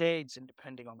different states and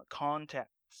depending on the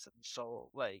context. And so,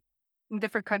 like, In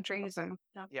different countries and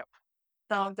yep.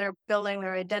 So they're building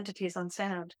their identities on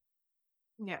sand.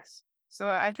 yes. So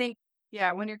I think,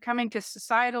 yeah, when you're coming to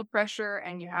societal pressure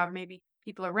and you have maybe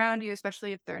people around you,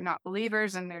 especially if they're not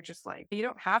believers, and they're just like, you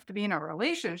don't have to be in a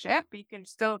relationship, you can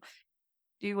still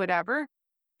do whatever.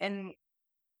 And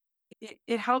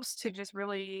it helps to just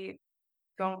really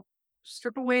go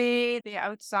strip away the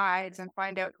outsides and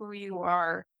find out who you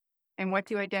are and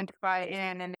what you identify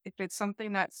in. And if it's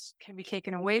something that's can be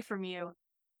taken away from you,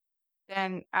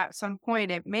 then at some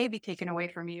point it may be taken away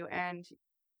from you and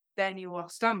then you will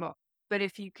stumble. But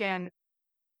if you can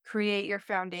create your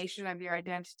foundation of your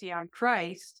identity on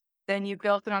Christ, then you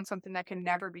built it on something that can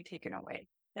never be taken away.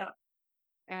 Yeah.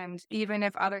 And even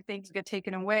if other things get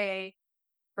taken away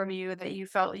from you that you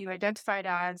felt you identified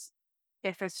as,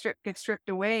 if it gets stripped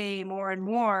away more and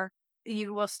more,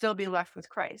 you will still be left with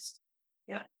Christ.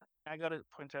 Yeah. I got to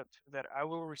point out too that I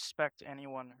will respect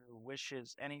anyone who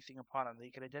wishes anything upon them. They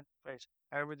can identify as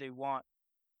however they want.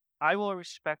 I will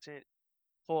respect it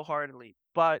wholeheartedly,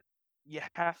 but you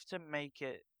have to make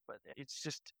it. But it's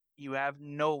just you have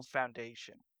no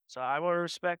foundation. So I will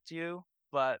respect you,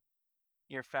 but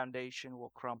your foundation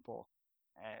will crumble,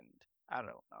 and I don't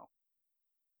know.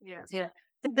 Yes. Yeah.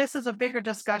 This is a bigger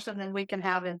discussion than we can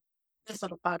have in this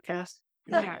little podcast.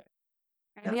 Yeah.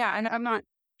 And I'm not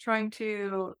trying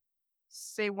to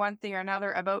say one thing or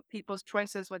another about people's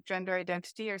choices with gender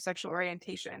identity or sexual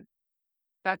orientation.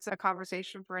 That's a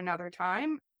conversation for another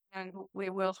time, and we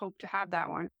will hope to have that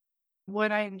one.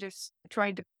 What I'm just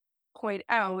trying to point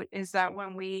out is that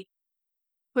when we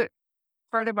put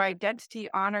part of our identity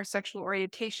on our sexual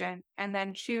orientation and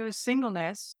then choose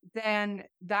singleness, then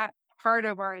that part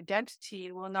of our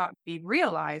identity will not be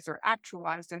realized or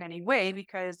actualized in any way,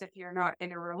 because if you're not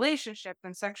in a relationship,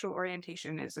 then sexual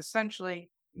orientation is essentially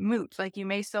moot. Like, you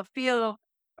may still feel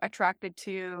attracted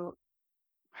to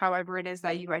however it is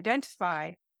that you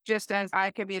identify, just as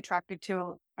I could be attracted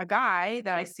to a guy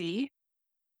that I see,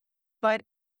 but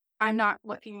I'm not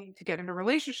looking to get in a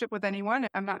relationship with anyone.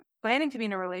 I'm not planning to be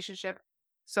in a relationship.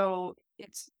 So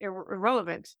it's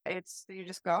irrelevant. You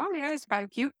just go, oh yeah, it's kind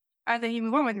of cute. And then you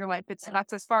move on with your life.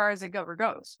 That's as far as it ever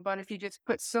goes. But if you just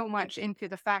put so much into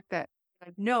the fact that,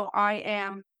 like, no, I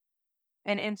am,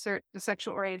 and insert the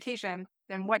sexual orientation,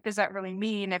 then what does that really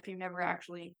mean if you never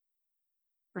actually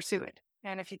pursue it?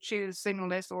 And if you choose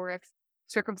singleness, or if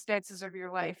circumstances of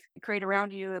your life create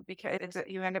around you because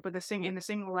you end up with in the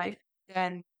single life,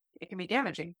 then it can be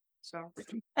damaging. So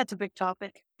That's a big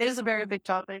topic. It is a very big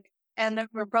topic. And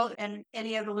we're probably, and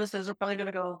any of the listeners are probably going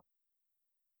to go,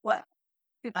 what?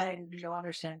 I don't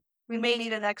understand. We may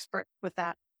need an expert with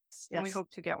that. And we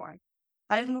hope to get one.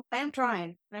 I'm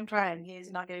trying.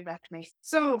 He's not getting back to me.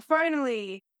 So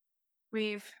finally,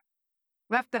 we've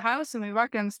left the house and we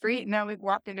walked down the street, and now we've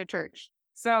walked into church.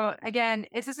 So again,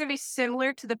 it's just going to be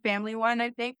similar to the family one, I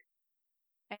think,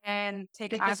 and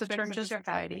take aspects of church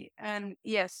society. And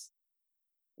yes,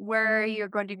 where you're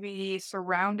going to be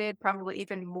surrounded, probably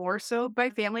even more so,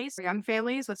 by families, young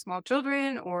families with small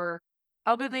children, or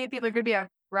elderly people. There's going to be a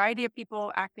variety of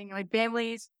people acting like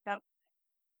families. Yep.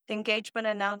 Engagement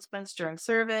announcements during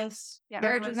service. Yeah.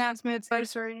 Marriage announcements,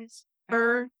 anniversaries,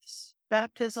 births,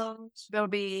 baptisms. There'll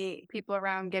be people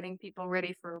around getting people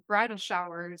ready for bridal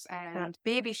showers and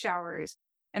baby showers.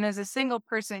 And as a single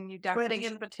person, you definitely...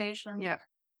 Wedding invitation. Yeah.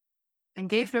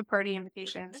 Engagement party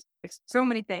invitations. So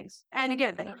many things. And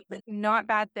again, not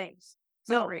bad things.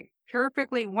 Celebrate.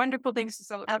 Perfectly wonderful things to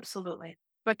celebrate. Absolutely.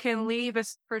 But can leave a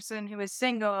person who is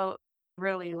single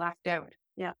really left out.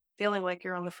 Yeah. Feeling like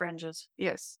you're on the fringes.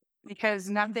 Yes. Because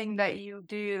nothing that you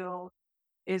do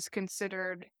is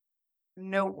considered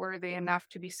noteworthy enough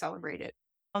to be celebrated.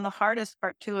 And the hardest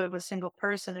part too of a single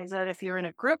person is that if you're in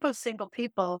a group of single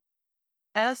people,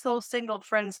 as those single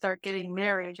friends start getting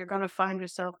married, you're going to find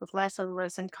yourself with less and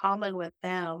less in common with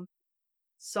them.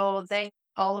 So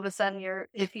all of a sudden,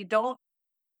 if you don't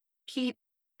keep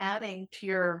adding to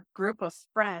your group of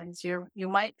friends, you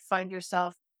might find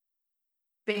yourself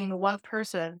being one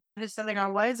person. Just something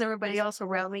on, why is everybody else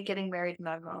around me getting married and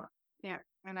I'm not? Yeah.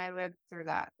 And I lived through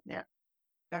that. Yeah.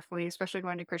 Definitely, especially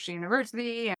going to Christian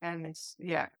university. And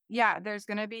there's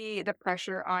going to be the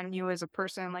pressure on you as a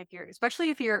person, especially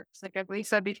if you're, like we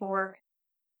said before,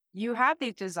 you have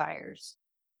these desires.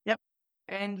 Yep.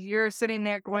 And you're sitting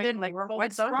there going, like,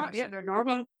 what's wrong? Yeah, they're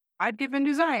normal. I've given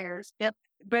desires. Yep.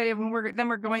 But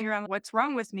we're going around, what's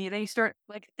wrong with me? Then you start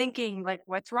thinking,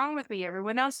 what's wrong with me?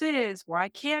 Everyone else is. Why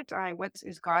can't I?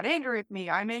 Is God angry with me?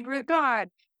 I'm angry with God.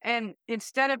 And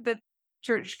instead of the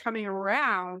church coming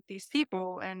around these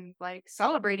people and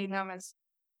celebrating them as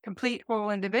complete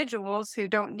whole individuals who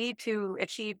don't need to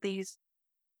achieve these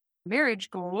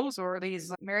marriage goals or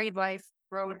these married life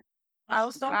road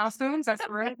milestones. That's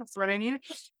what I need.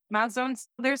 Milestones.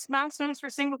 There's milestones for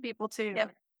single people too.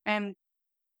 Yep. And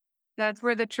that's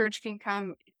where the church can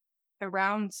come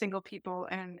around single people,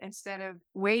 and instead of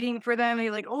waiting for them,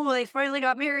 they finally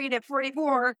got married at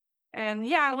 44. And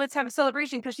yeah, let's have a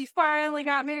celebration because she finally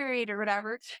got married or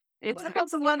whatever. It's What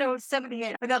about the one that was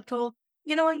 78? I got told,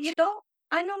 you know what, you don't.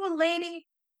 I know a lady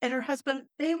and her husband,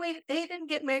 they didn't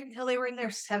get married until they were in their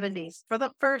 70s for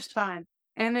the first time.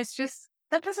 and it's just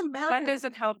That doesn't that matter.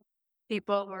 doesn't help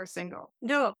people who are single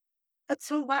No, that's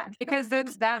so whack. because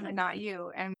that's them and not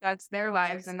you, and that's their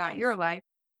lives and not your life.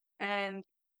 And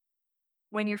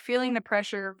when you're feeling the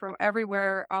pressure from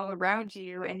everywhere all around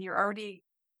you, and you're already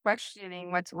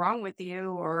questioning what's wrong with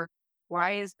you, or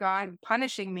why is God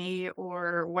punishing me,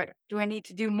 or what do I need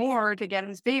to do more to get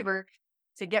his favor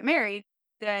to get married,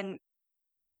 then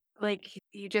like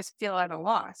you just feel at a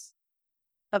loss.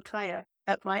 I'll tell you,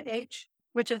 at my age,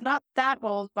 which is not that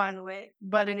old, by the way,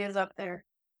 but it is up there.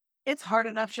 It's hard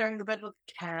enough sharing the bed with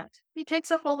a cat. He takes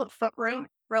up all the foot room,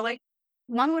 really.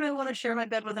 Why would I want to share my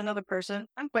bed with another person?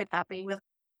 I'm quite happy with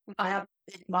I have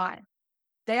mine.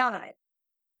 Stay on it.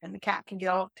 And the cat can get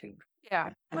off too. Yeah.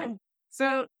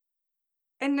 So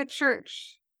in the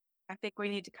church, I think we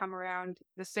need to come around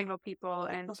the single people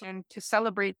and to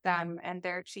celebrate them and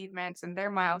their achievements and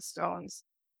their milestones.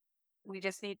 We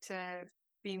just need to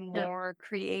be more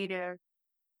creative.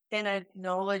 In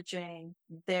acknowledging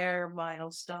their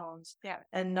milestones. Yeah.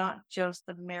 And not just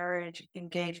the marriage,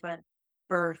 engagement,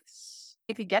 births.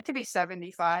 If you get to be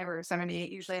 75 or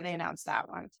 78, usually they announce that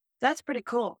one. That's pretty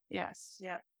cool. Yes.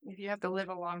 Yeah. If you have to live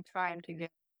a long time to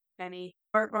get any.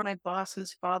 Or my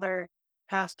boss's father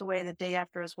passed away the day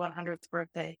after his 100th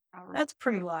birthday. That's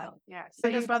pretty wild. Yes.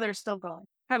 But his mother's still going.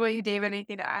 How about you, David?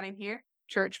 Anything to add in here?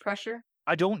 Church pressure?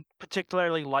 I don't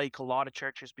particularly like a lot of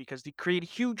churches because they create a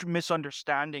huge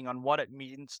misunderstanding on what it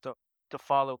means to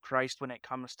follow Christ when it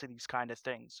comes to these kind of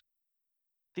things.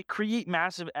 They create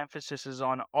massive emphases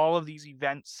on all of these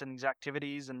events and these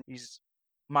activities and these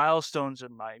milestones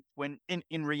in life, when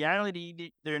in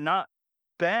reality, they're not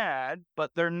bad,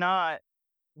 but they're not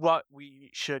what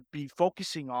we should be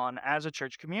focusing on as a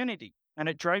church community. And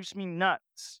it drives me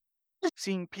nuts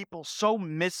seeing people so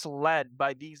misled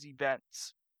by these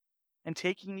events and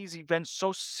taking these events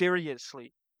so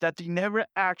seriously that they never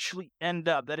actually end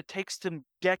up, that it takes them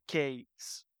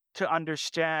decades to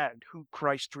understand who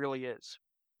Christ really is.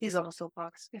 He's on a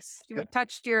soapbox. Yes. We've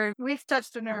touched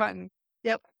a nerve button.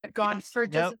 Yep. Gone for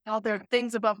just all their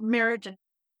things about marriage and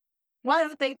why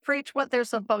don't they preach what they're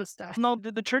supposed to? No,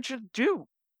 the churches do.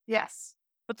 Yes.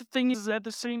 But the thing is, at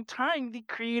the same time, they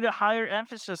create a higher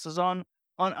emphasis on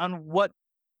what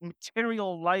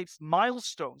material life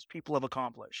milestones people have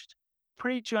accomplished.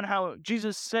 Preach on how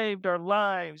Jesus saved our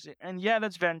lives, and yeah,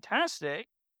 that's fantastic,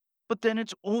 but then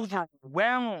it's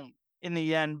overwhelmed in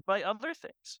the end by other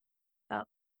things. Oh.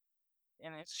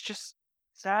 And it's just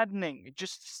saddening. It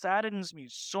just saddens me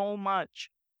so much.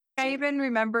 I even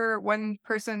remember one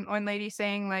lady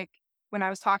saying, like, when I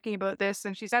was talking about this,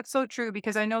 and that's so true,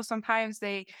 because I know sometimes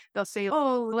they'll say,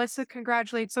 oh, let's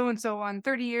congratulate so-and-so on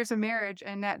 30 years of marriage,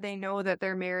 and that they know that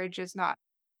their marriage is not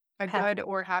a good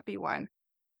or happy one.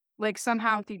 Like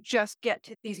somehow if you just get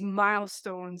to these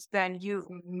milestones, then you've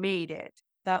made it.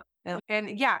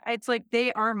 And yeah, it's like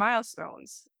they are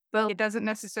milestones, but it doesn't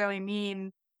necessarily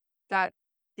mean that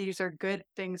these are good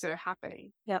things that are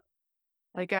happening. Yep.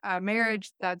 Like a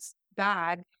marriage that's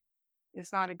bad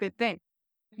is not a good thing.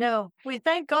 No, we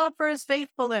thank God for his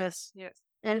faithfulness. Yes.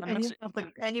 And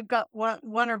you've got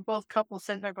one or both couples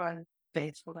sitting there going,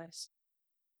 faithfulness.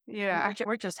 Yeah.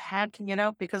 We're just hacking it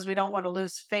out because we don't want to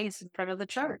lose face in front of the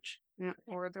church. Yeah.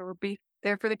 Or there will be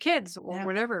there for the kids or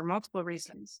whatever, multiple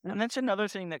reasons. And that's another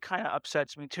thing that kind of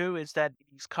upsets me too, is that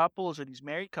these couples or these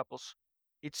married couples,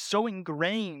 it's so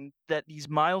ingrained that these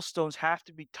milestones have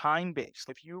to be time-based.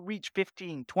 If you reach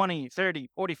 15, 20, 30,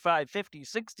 45, 50,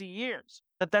 60 years,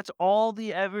 that's all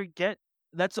they ever get.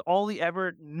 That's all they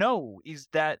ever know, is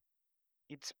that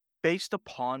it's based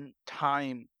upon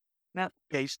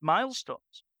time-based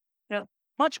milestones. Yeah.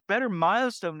 Much better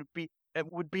milestone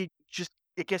would be just,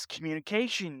 I guess,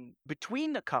 communication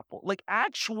between the couple, like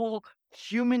actual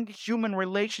human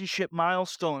relationship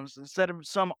milestones, instead of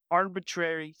some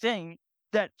arbitrary thing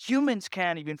that humans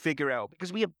can't even figure out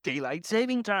because we have daylight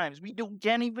saving times. We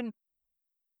can't even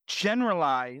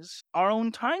generalize our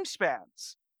own time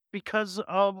spans because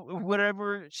of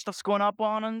whatever stuff's going up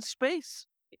on in space.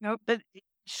 That it's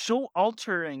so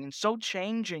altering and so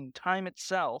changing time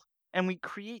itself, and we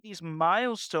create these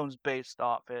milestones based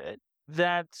off it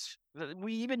that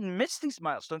we even miss these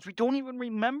milestones. We don't even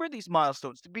remember these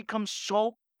milestones. They become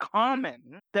so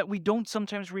common that we don't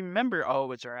sometimes remember,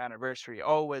 oh, it's our anniversary,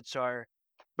 oh, it's our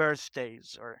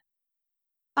birthdays, or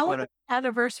how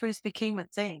anniversaries became a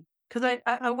thing. Because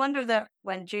I wonder that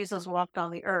when Jesus walked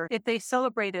on the earth, if they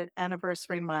celebrated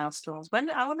anniversary milestones,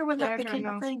 I wonder when that became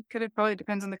a thing. Could it probably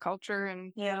depends on the culture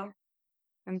and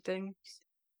things.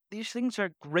 These things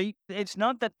are great. It's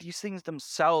not that these things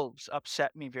themselves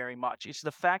upset me very much. It's the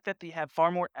fact that they have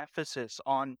far more emphasis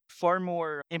on far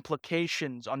more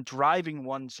implications on driving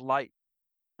one's life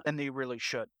than they really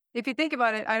should. If you think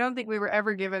about it, I don't think we were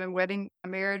ever given a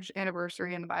marriage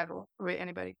anniversary in the Bible by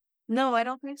anybody. No, I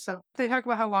don't think so. They talk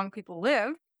about how long people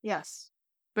live, Yes.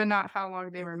 but not how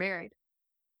long they were married.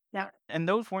 And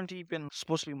those weren't even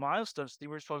supposed to be milestones.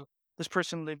 This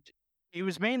person lived, it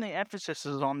was mainly emphasis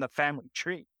on the family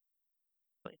tree.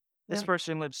 This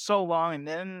person lived so long, and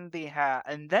then they had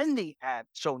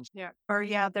so and so. Or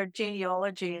their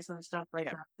genealogies and stuff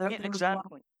like that.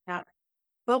 Exactly.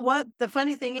 But what the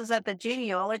funny thing is that the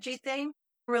genealogy thing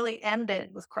really ended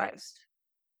with Christ.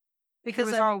 Because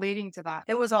it was all leading to that.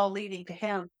 It was all leading to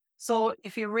him. So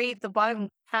if you read the Bible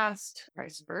past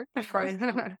Christ's birth,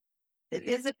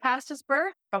 is it past his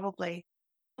birth? Probably.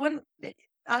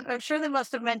 I'm sure they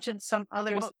must have mentioned some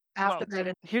others after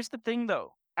that. Here's the thing,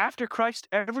 though. After Christ,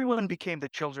 everyone became the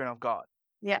children of God.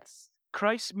 Yes.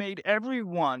 Christ made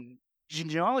everyone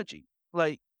genealogy.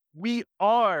 Like, we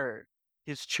are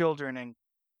his children, and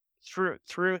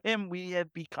through him, we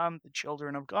have become the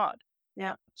children of God.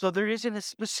 Yeah. So there isn't a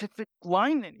specific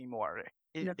line anymore.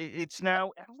 It's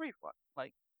now everyone.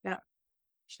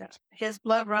 His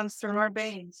blood runs through our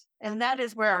veins. And that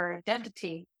is where our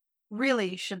identity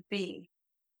really should be.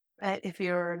 If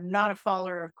you're not a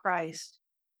follower of Christ.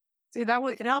 See, that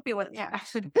would help you with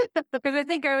because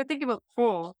I would think about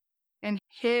Paul, and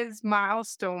his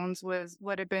milestones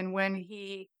would have been when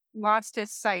he lost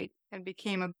his sight and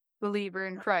became a believer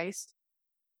in Christ,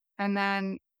 and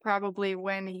then probably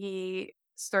when he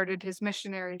started his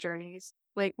missionary journeys,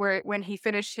 like when he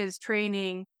finished his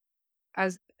training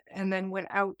and then went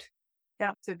out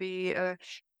to be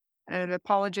an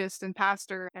apologist and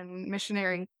pastor and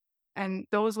missionary. And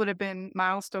those would have been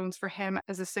milestones for him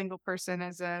as a single person,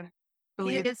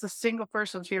 He is a single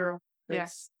person's hero.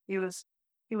 Yes. He was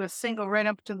single right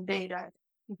up to the day he died.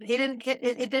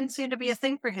 It didn't seem to be a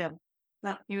thing for him.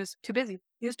 No. He was too busy.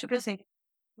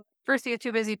 First, he was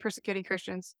too busy persecuting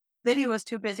Christians. Then he was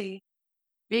too busy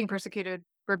being persecuted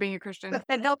for being a Christian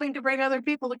and helping to bring other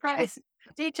people to Christ,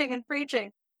 teaching and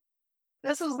preaching.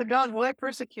 This is the God who I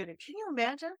persecuted. Can you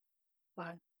imagine?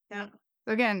 But,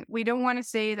 again, we don't want to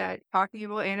say that talking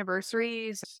about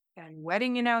anniversaries and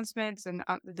wedding announcements and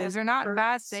these are not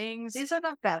bad things. These are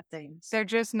not bad things. They're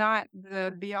just not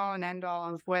the be all and end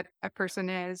all of what a person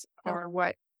is or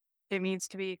what it means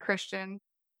to be Christian.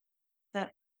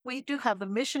 That we do have the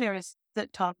missionaries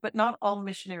that talk, but not all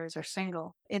missionaries are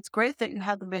single. It's great that you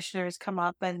have the missionaries come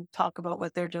up and talk about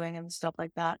what they're doing and stuff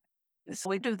like that. So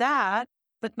we do that,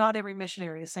 but not every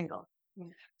missionary is single.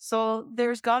 So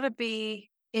there's got to be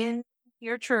in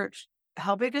your church,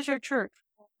 how big is your church?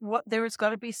 There's got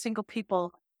to be single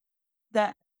people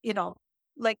that,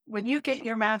 like when you get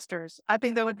your master's, I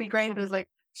think that would be great. It was like,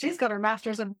 she's got her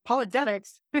master's in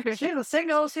apologetics. She's a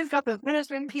single. She's got the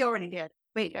ministry. He already did.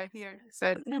 Wait, he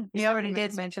already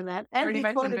did mention that. And he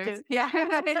quoted it. Yeah.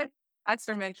 That's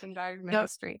for mentioned our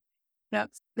ministry. No.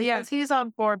 Yes, he's on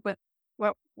board with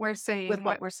what we're saying. With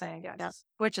what we're saying. Yes.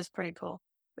 Which is pretty cool.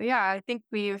 But yeah, I think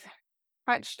we've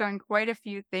touched on quite a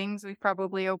few things. We've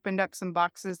probably opened up some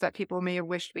boxes that people may have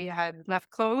wished we had left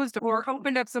closed, or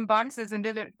opened up some boxes and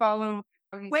didn't follow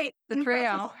the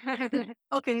trail.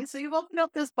 Okay, so you've opened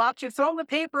up this box, you've thrown the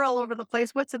paper all over the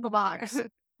place. What's in the box?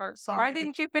 Sorry. Why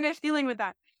didn't you finish dealing with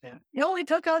that? Yeah. You only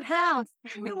took out half.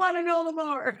 We want to know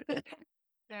more.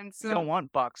 And so, you don't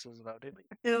want boxes about it.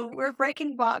 We're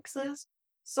breaking boxes.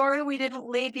 Sorry we didn't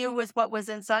leave you with what was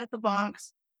inside the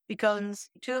box, because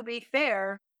to be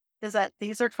fair, is that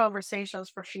these are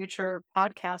conversations for future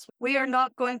podcasts. We are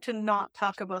not going to not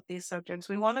talk about these subjects.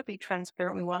 We want to be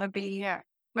transparent. We want to be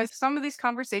with some of these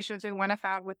conversations we want to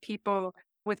have with people,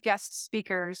 with guest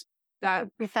speakers that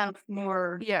we found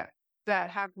more.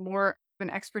 That have more of an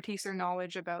expertise or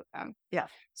knowledge about them. Yeah.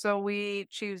 So we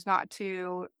choose not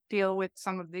to deal with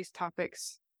some of these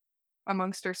topics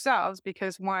amongst ourselves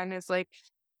because one is like,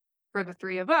 for the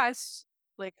three of us,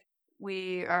 like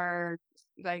we are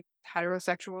like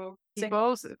heterosexual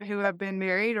people who have been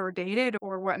married or dated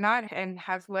or whatnot and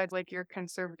have led like your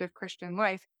conservative Christian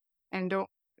life and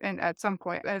at some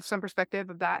point have some perspective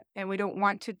of that. And we don't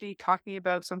want to be talking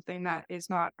about something that is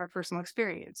not our personal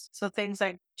experience. So things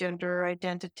like gender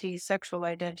identity, sexual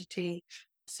identity,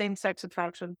 same-sex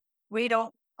attraction. We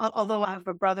don't, although I have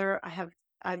a brother,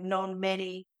 I've known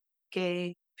many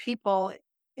gay people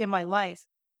in my life.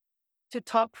 to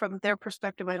talk from their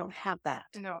perspective. I don't have that.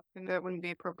 No, and that wouldn't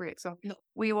be appropriate. So No.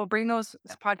 we will bring those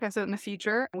podcasts out in the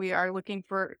future. We are looking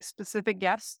for specific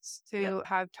guests to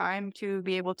have time to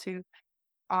be able to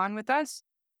on with us.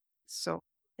 So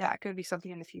yeah, it could be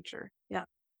something in the future. Yeah.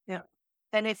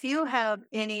 And if you have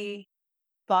any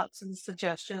thoughts and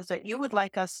suggestions that you would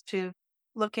like us to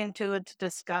look into and to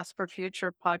discuss for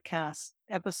future podcast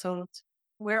episodes,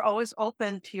 we're always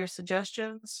open to your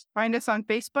suggestions. Find us on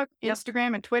Facebook,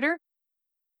 Instagram, and Twitter.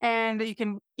 And you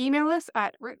can email us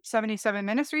at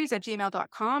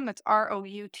route77ministries@gmail.com. That's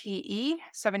ROUTE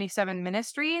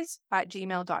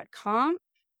 77ministries@gmail.com.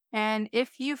 And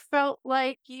if you felt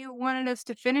like you wanted us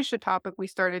to finish a topic we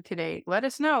started today, let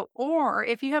us know. Or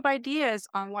if you have ideas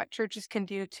on what churches can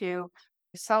do to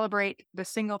celebrate the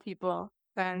single people,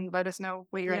 then let us know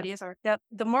what your ideas are. Yep.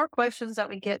 The more questions that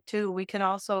we get to, we can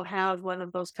also have one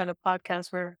of those kind of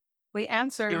podcasts where we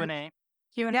answer Q&A.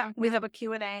 Yeah, we have a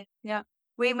Q&A. Yeah.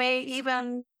 We may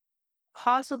even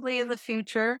possibly in the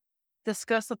future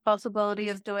discuss the possibility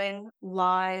of doing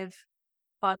live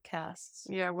podcasts.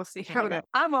 Yeah, we'll see.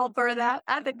 I'm all for that.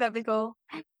 I think that'd be cool.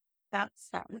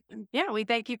 Yeah, we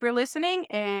thank you for listening,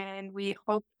 and we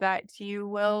hope that you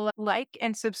will like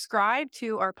and subscribe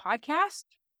to our podcast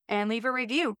and leave a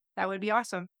review. That would be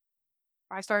awesome.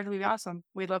 5 stars would be awesome.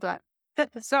 We'd love that.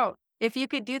 So if you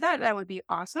could do that, that would be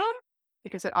awesome.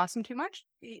 Because it's awesome too much?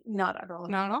 Not at all.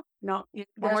 Not at all? No.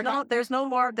 There's no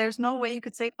way you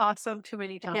could say awesome too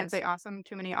many times. You can't say awesome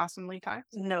too many awesomely times?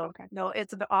 No. Okay. No,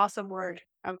 it's an awesome word.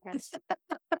 Okay.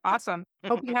 Awesome.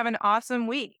 Hope you have an awesome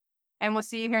week. And we'll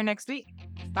see you here next week.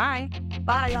 Bye.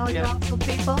 Bye, all you awesome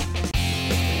people.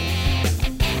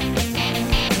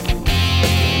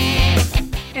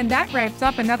 And that wraps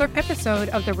up another episode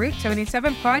of the Route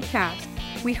 77 podcast.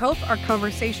 We hope our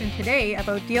conversation today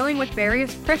about dealing with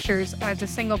various pressures as a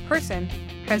single person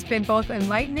has been both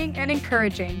enlightening and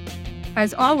encouraging.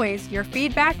 As always, your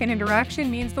feedback and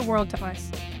interaction means the world to us.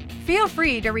 Feel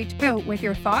free to reach out with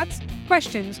your thoughts,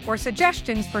 questions, or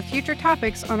suggestions for future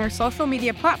topics on our social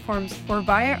media platforms or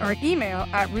via our email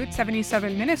at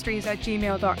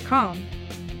route77ministries@gmail.com.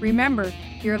 Remember,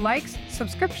 your likes,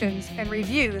 subscriptions, and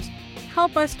reviews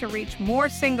help us to reach more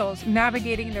singles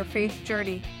navigating their faith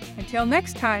journey. Until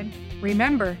next time,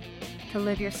 remember to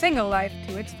live your single life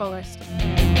to its fullest.